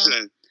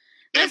season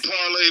and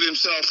parlayed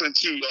himself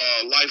into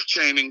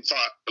life-changing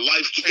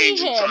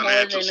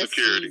financial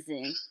security.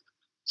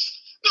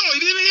 No, he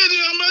didn't hit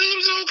it. I mean, he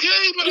was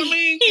okay, but I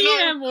mean, he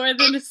had more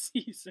than a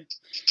season.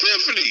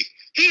 Tiffany,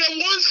 he had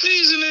one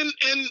season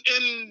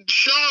in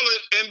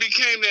Charlotte and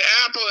became the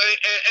apple,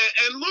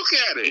 and look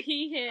at it.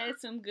 He had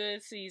some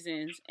good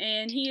seasons,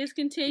 and he has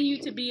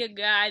continued to be a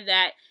guy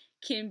that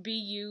can be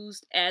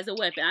used as a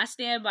weapon. I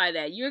stand by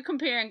that. You're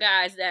comparing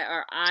guys that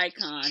are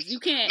icons. You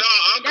can't. No,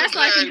 I'm that's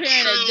like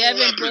comparing a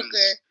Devin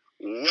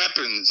Booker.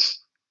 Weapons.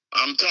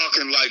 I'm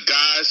talking like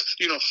guys.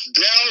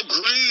 Darryl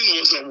Green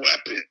was a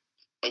weapon.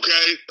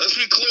 Okay, let's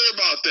be clear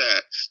about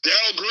that.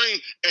 Darryl Green,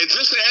 and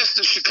just ask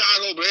the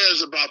Chicago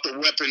Bears about the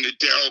weapon that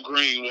Darryl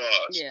Green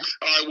was. Yeah.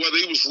 All right, whether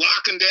he was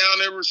locking down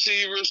their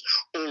receivers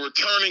or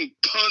returning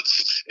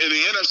punts in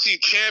the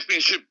NFC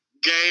Championship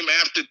game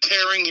after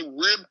tearing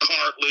rib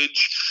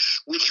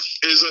cartilage, which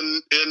is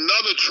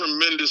another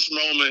tremendous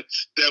moment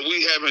that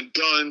we haven't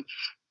done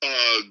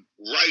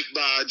right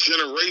by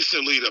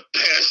generationally to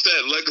pass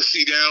that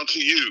legacy down to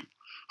you.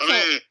 I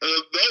mean,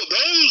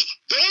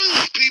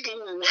 those people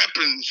were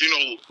weapons.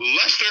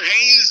 Lester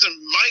Haynes and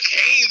Mike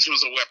Haynes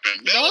was a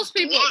weapon. Those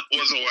people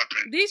was a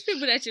weapon. These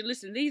people that you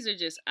listen, these are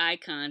just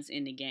icons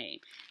in the game.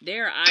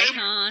 They're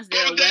icons.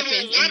 They're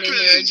weapons, and then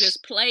they're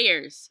just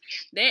players.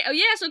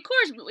 Yes, of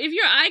course. If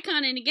you're an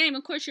icon in the game,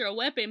 of course you're a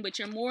weapon, but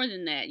you're more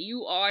than that.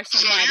 You are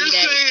somebody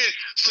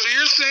So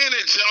you're saying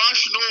that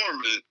Josh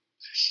Norman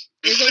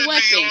is a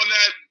weapon.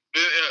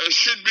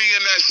 Should be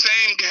in that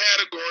same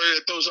category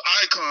that those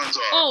icons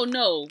are. Oh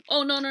no!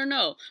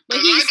 But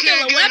he's still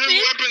a weapon. I can't give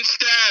him weapon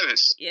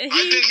status. Yeah,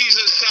 I think he's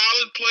a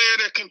solid player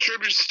that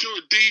contributes to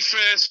a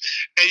defense,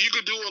 and you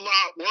could do a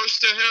lot worse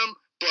than him.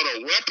 But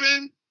a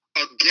weapon,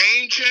 a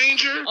game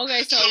changer.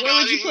 Okay, so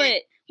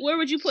where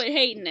would you put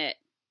Hayden at?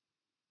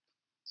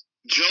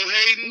 Joe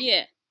Hayden.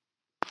 Yeah.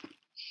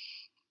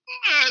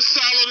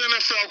 Solid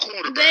NFL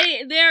quarterback.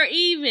 They're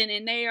even,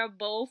 and they are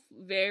both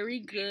very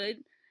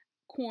good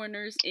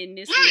corners in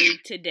this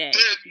league today.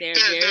 They're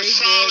very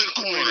solid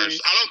good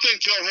corners. I don't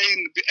think Joe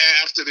Hayden,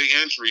 after the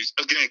injuries,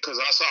 again, because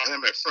I saw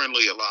him at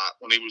Friendly a lot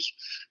when he was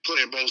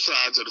playing both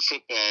sides of the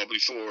football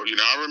before.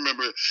 I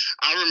remember.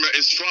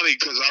 It's funny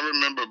because I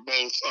remember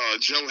both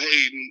Joe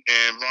Hayden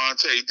and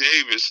Vontae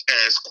Davis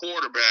as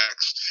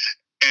quarterbacks,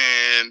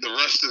 and the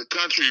rest of the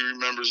country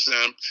remembers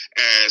them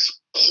as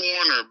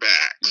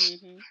cornerbacks.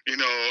 Mm-hmm.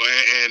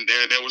 And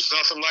there was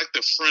nothing like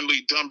the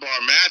Friendly Dunbar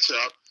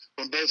matchup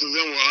when both of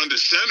them were under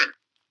center.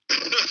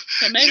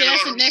 So maybe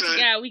that's the next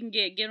guy we can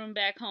get him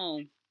back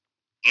home.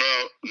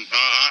 Well,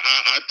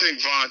 I think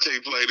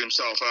Vontae played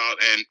himself out,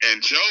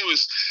 and Joe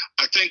is,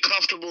 I think,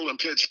 comfortable in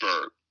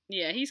Pittsburgh.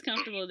 Yeah, he's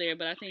comfortable there,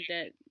 but I think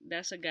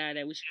that's a guy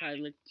that we should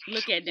probably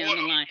look at down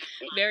the line.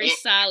 Very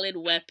solid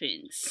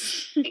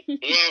weapons. There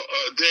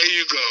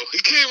you go. He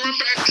can't run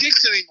back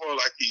kicks anymore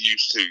like he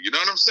used to. You know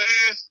what I'm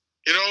saying?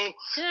 Yeah,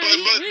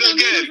 but we don't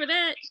again, need him for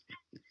that.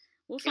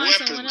 We'll find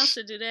weapons. someone else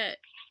to do that.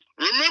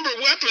 Remember,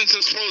 weapons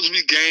are supposed to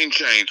be game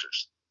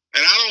changers.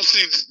 And I don't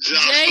see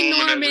Jay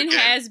Norman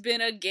has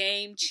been a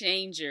game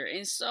changer,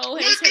 and so has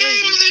Hayden. What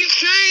game has he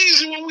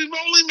changed when we've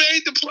only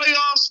made the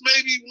playoffs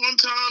maybe one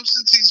time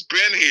since he's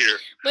been here?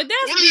 But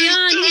that's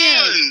beyond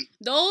him.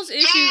 Those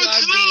issues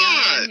are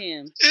beyond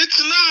him. It's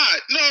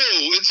not. No,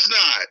 it's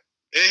not.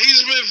 And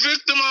he's been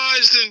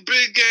victimized in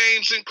big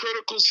games and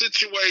critical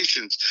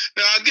situations.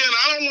 Now, again,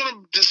 I don't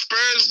want to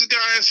disparage the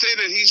guy and say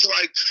that he's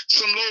like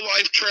some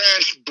low-life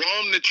trash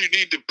bum that you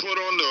need to put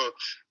on the,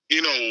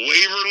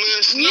 waiver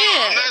list. No,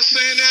 yeah. I'm not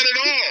saying that at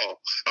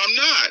all. I'm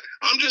not.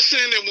 I'm just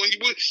saying that when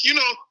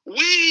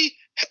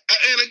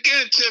and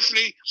again,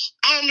 Tiffany,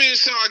 I don't mean to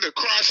sound like a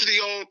crotchety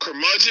old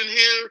curmudgeon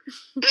here,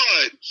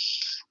 but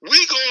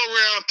we go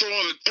around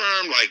throwing the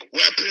term like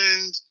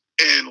weapons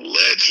and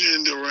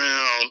legend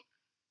around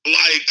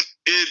like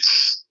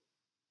it's,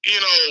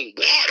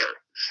 water.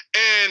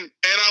 And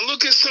I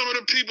look at some of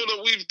the people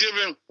that we've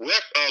given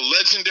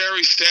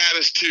legendary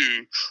status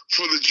to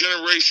for the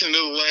generation of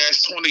the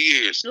last 20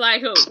 years.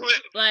 Like who?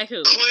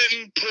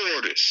 Clinton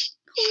Portis.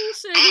 Who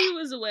said he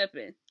was a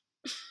weapon?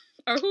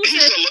 Or who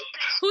said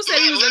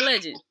he was a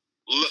legend?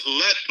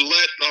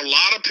 Let a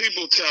lot of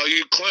people tell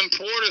you Clinton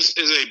Portis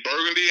is a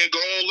burgundy and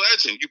gold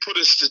legend. You put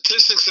his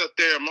statistics up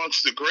there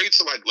amongst the greats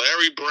like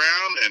Larry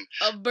Brown and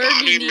a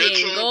burgundy Bobby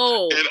Mitchell and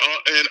gold.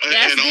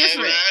 That's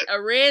different. All that.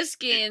 A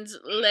Redskins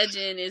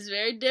legend is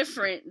very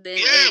different than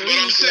but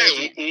I'm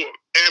saying,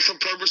 and for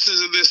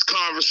purposes of this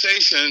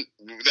conversation,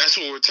 that's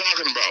what we're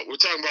talking about. We're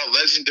talking about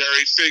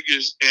legendary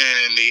figures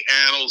in the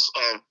annals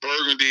of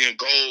burgundy and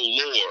gold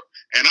lore.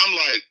 And I'm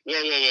like,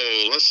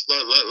 whoa,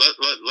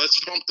 let's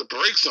pump the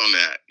brakes on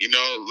that.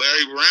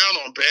 Larry Brown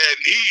on bad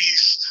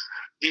knees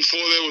before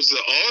there was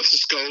the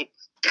otoscope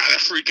got a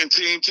freaking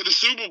team to the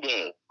Super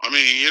Bowl. I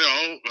mean,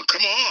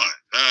 come on.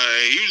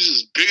 He was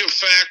as big a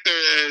factor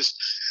as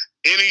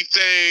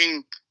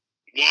anything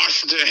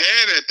Washington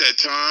had at that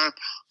time.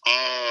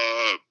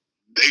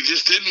 They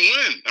just didn't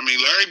win. I mean,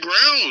 Larry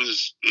Brown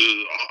was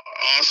an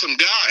awesome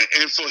guy.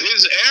 And for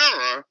his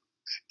era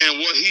and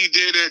what he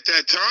did at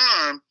that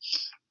time,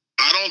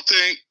 I don't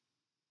think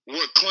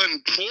what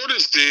Clinton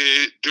Portis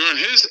did during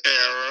his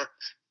era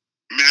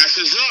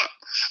matches up.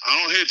 I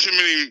don't hear too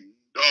many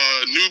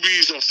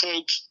newbies or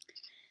folks.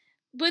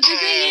 But the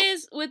thing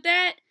is, with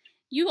that,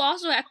 you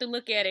also have to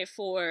look at it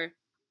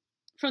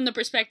from the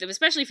perspective,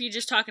 especially if you're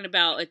just talking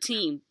about a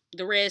team,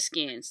 the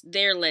Redskins,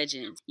 their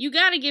legends. You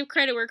got to give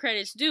credit where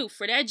credit's due.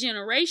 For that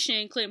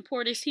generation, Clinton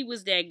Portis, he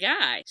was that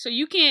guy. So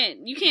you can't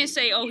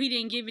say, oh, he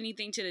didn't give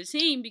anything to the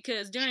team,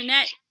 because during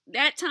that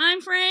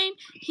time frame,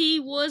 he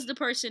was the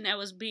person that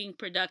was being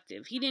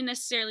productive. He didn't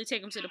necessarily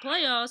take them to the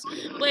playoffs,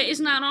 but it's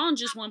not on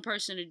just one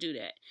person to do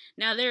that.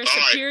 Now, there's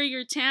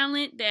superior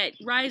talent that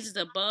rises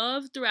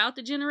above throughout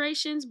the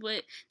generations,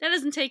 but that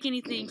doesn't take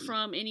anything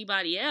from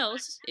anybody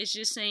else. It's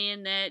just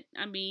saying that,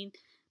 I mean,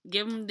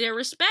 give them their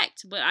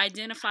respect, but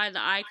identify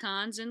the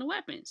icons and the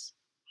weapons.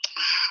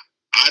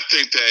 I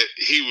think that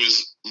he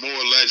was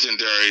more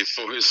legendary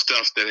for his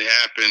stuff that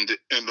happened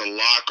in the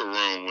locker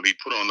room when he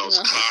put on those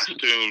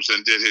costumes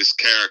and did his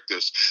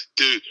characters.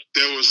 Dude,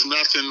 there was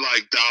nothing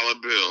like Dollar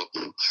Bill.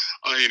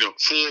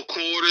 4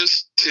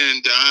 quarters,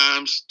 10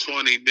 dimes,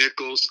 20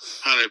 nickels,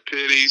 100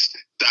 pennies,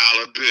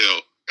 dollar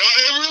bill.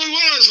 It really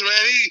was,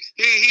 man.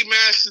 He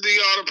mastered the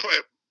art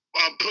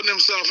of putting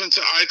himself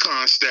into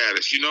icon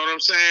status. You know what I'm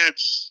saying?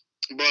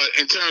 But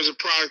in terms of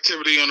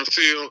productivity on the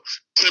field,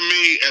 to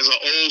me, as an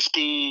old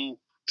school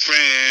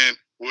fan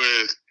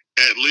with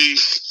at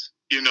least,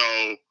 I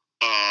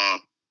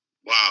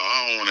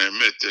don't want to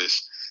admit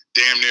this,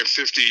 damn near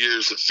 50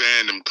 years of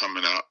fandom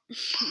coming up.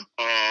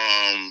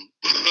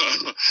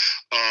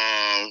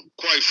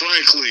 Quite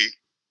frankly,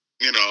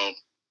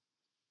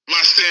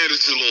 my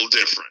standard's a little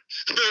different.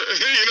 You know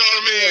what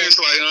I mean? Yeah. It's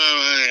like,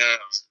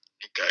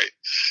 okay.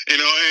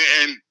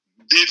 And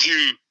did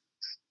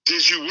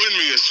you win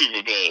me a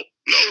Super Bowl?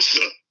 No,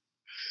 sir.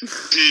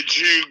 Did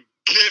you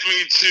get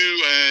me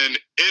to an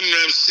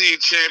NFC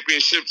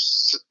championship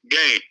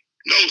game?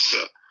 No,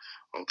 sir.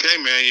 Okay,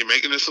 man, you're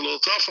making this a little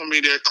tough on me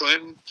there,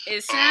 Clinton.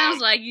 It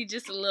sounds like you're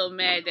just a little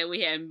mad that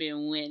we haven't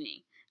been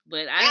winning.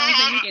 But I don't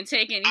think we can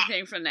take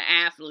anything from the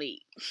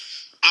athlete.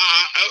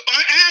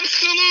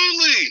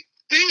 Absolutely.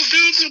 These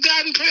dudes have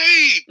gotten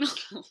paid.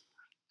 Come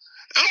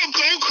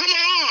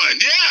on.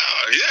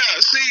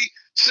 Yeah. See,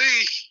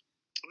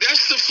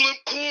 that's the flip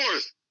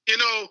chord.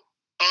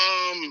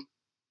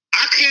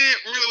 I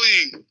can't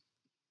really,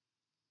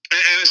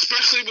 and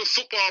especially with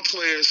football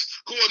players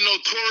who are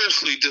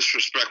notoriously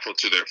disrespectful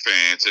to their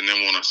fans and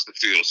then want us to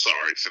feel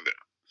sorry for them.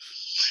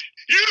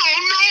 You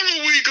don't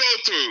know what we go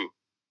through.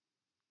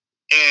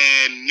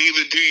 And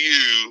neither do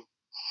you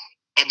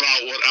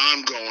about what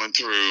I'm going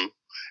through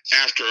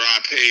after I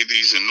pay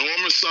these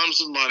enormous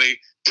sums of money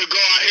to go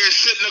out here,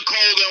 sit in the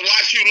cold and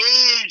watch you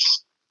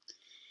lose.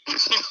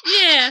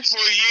 Yeah. For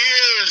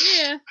years.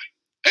 Yeah.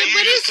 And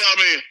you just tell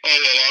me, I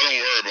don't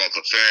worry about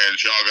the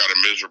fans. Y'all got a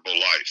miserable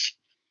life.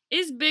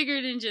 It's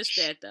bigger than just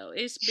that, though.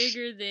 It's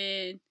bigger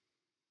than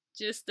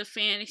just the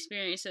fan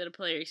experience or the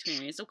player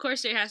experience. Of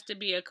course, there has to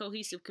be a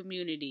cohesive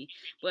community.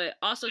 But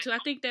also, too, I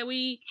think that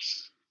we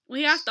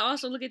have to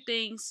also look at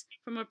things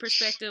from a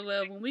perspective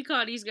of when we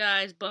call these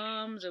guys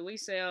bums or we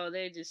say, oh,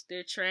 they're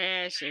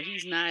trash or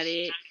he's not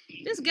it.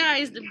 This guy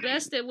is the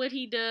best at what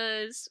he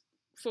does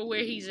for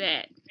where he's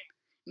at.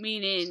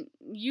 Meaning,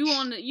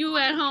 you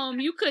at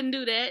home, you couldn't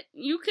do that.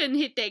 You couldn't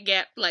hit that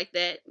gap like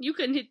that. You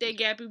couldn't hit that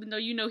gap even though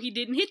you know he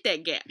didn't hit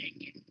that gap.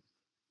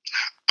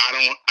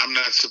 I'm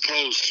not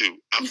supposed to.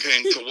 I'm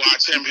paying to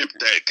watch him hit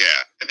that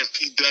gap. And if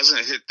he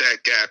doesn't hit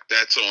that gap,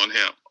 that's on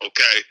him.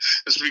 Okay?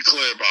 Let's be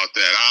clear about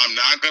that. I'm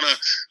not going to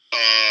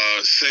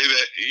say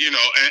that,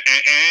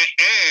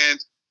 and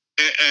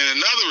in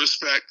another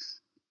respect,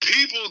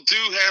 people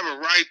do have a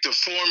right to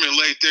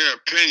formulate their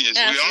opinions.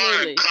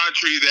 Absolutely. We are a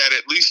country that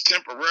at least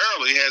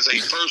temporarily has a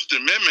First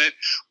Amendment,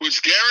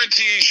 which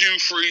guarantees you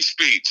free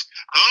speech.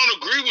 I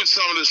don't agree with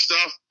some of the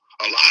stuff,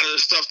 a lot of the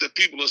stuff that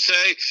people are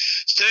saying,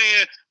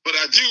 but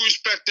I do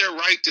respect their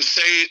right to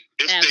say it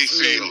if they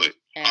feel it.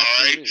 Absolutely.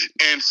 All right?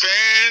 And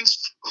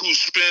fans who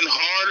spend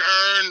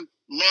hard-earned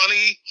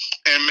money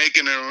and make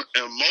an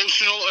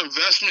emotional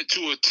investment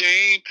to a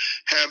team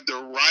have the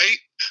right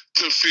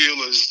to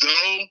feel as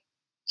though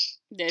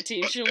that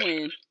team should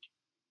win.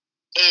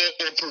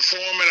 Or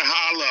perform at a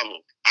high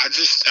level.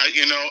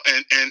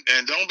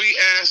 And don't be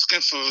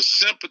asking for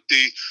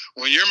sympathy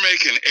when you're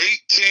making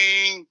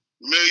 $18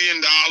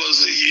 million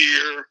a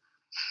year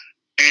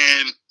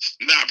and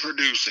not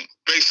producing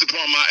based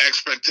upon my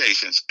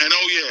expectations. And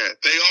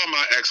they are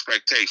my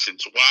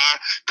expectations. Why?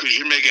 Because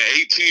you're making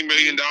 $18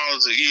 million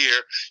a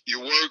year. You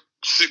work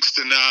 6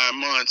 to 9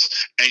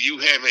 months and you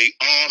have a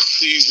off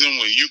season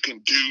when you can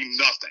do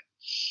nothing.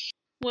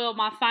 Well,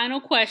 my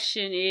final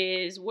question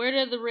is, where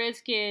do the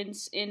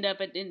Redskins end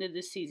up at the end of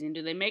the season?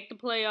 Do they make the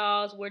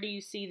playoffs? Where do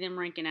you see them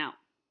ranking out?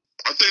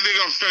 I think they're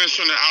going to finish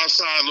on the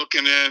outside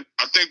looking in.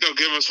 I think they'll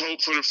give us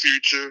hope for the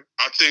future.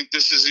 I think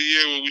this is a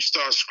year where we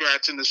start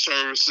scratching the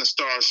surface and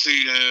start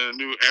seeing a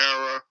new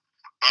era.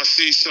 I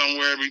see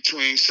somewhere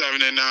between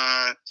 7-9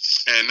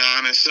 and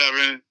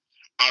 9-7.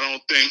 I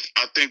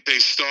think they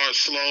start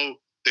slow.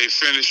 They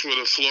finish with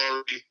a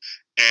flurry.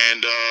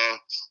 And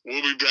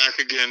we'll be back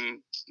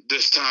again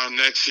this time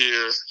next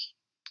year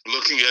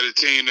looking at a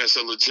team that's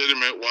a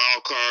legitimate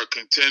wild card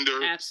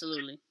contender.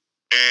 Absolutely.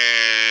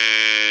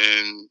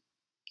 And,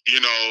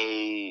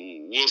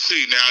 we'll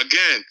see. Now,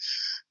 again,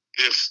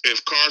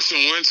 if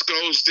Carson Wentz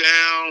goes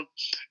down,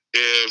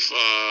 if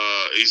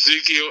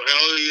Ezekiel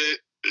Elliott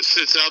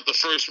sits out the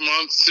first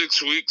month,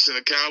 6 weeks, and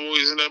the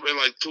Cowboys end up at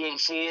like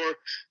 2-4,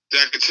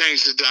 that could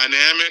change the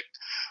dynamic.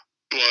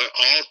 But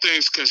all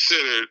things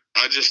considered,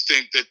 I just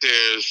think that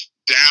there's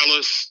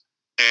Dallas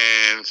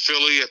and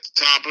Philly at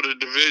the top of the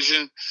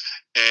division,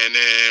 and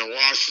then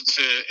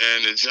Washington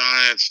and the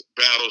Giants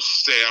battle to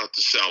stay out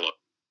the cellar.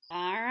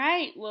 All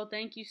right. Well,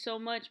 thank you so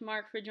much,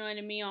 Mark, for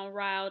joining me on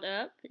Rile'd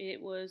Up.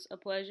 It was a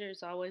pleasure.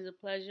 It's always a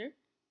pleasure.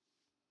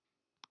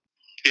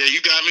 Yeah,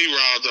 you got me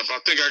riled up. I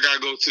think I got to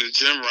go to the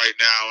gym right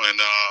now and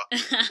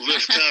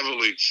lift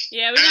heavily.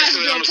 Yeah, we got to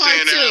do a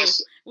part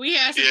 2. We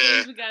have some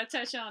things we got to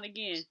touch on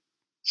again.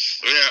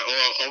 Yeah,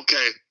 well,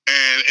 okay.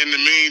 And in the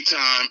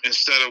meantime,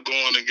 instead of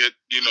going and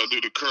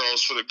do the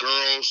curls for the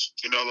girls,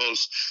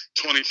 those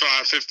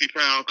 25,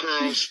 50-pound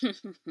curls, I'm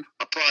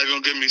probably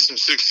going to give me some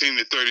 16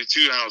 to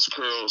 32-ounce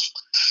curls.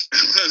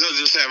 I'll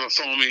just have a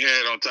foamy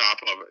head on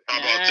top of it. How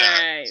about that?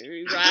 All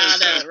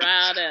right,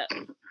 riled up.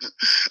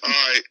 All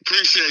right,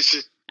 appreciate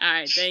you. All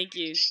right, thank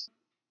you.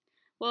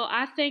 Well,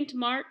 I thanked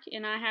Mark,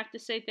 and I have to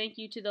say thank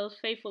you to those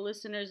faithful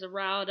listeners of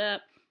Rile'd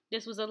Up.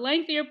 This was a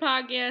lengthier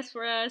podcast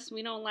for us.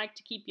 We don't like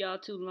to keep y'all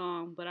too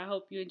long, but I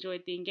hope you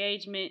enjoyed the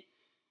engagement.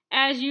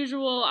 As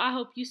usual, I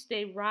hope you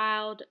stay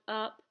riled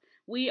up.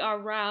 We are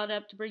riled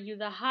up to bring you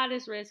the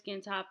hottest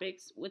Redskin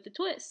topics with a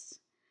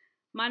twist.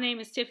 My name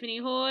is Tiffany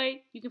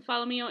Hoyd. You can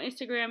follow me on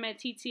Instagram at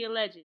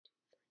TTAlegend.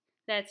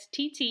 That's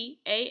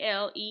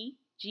TTALEGEND.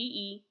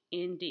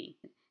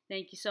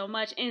 Thank you so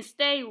much, and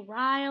stay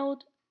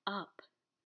riled up.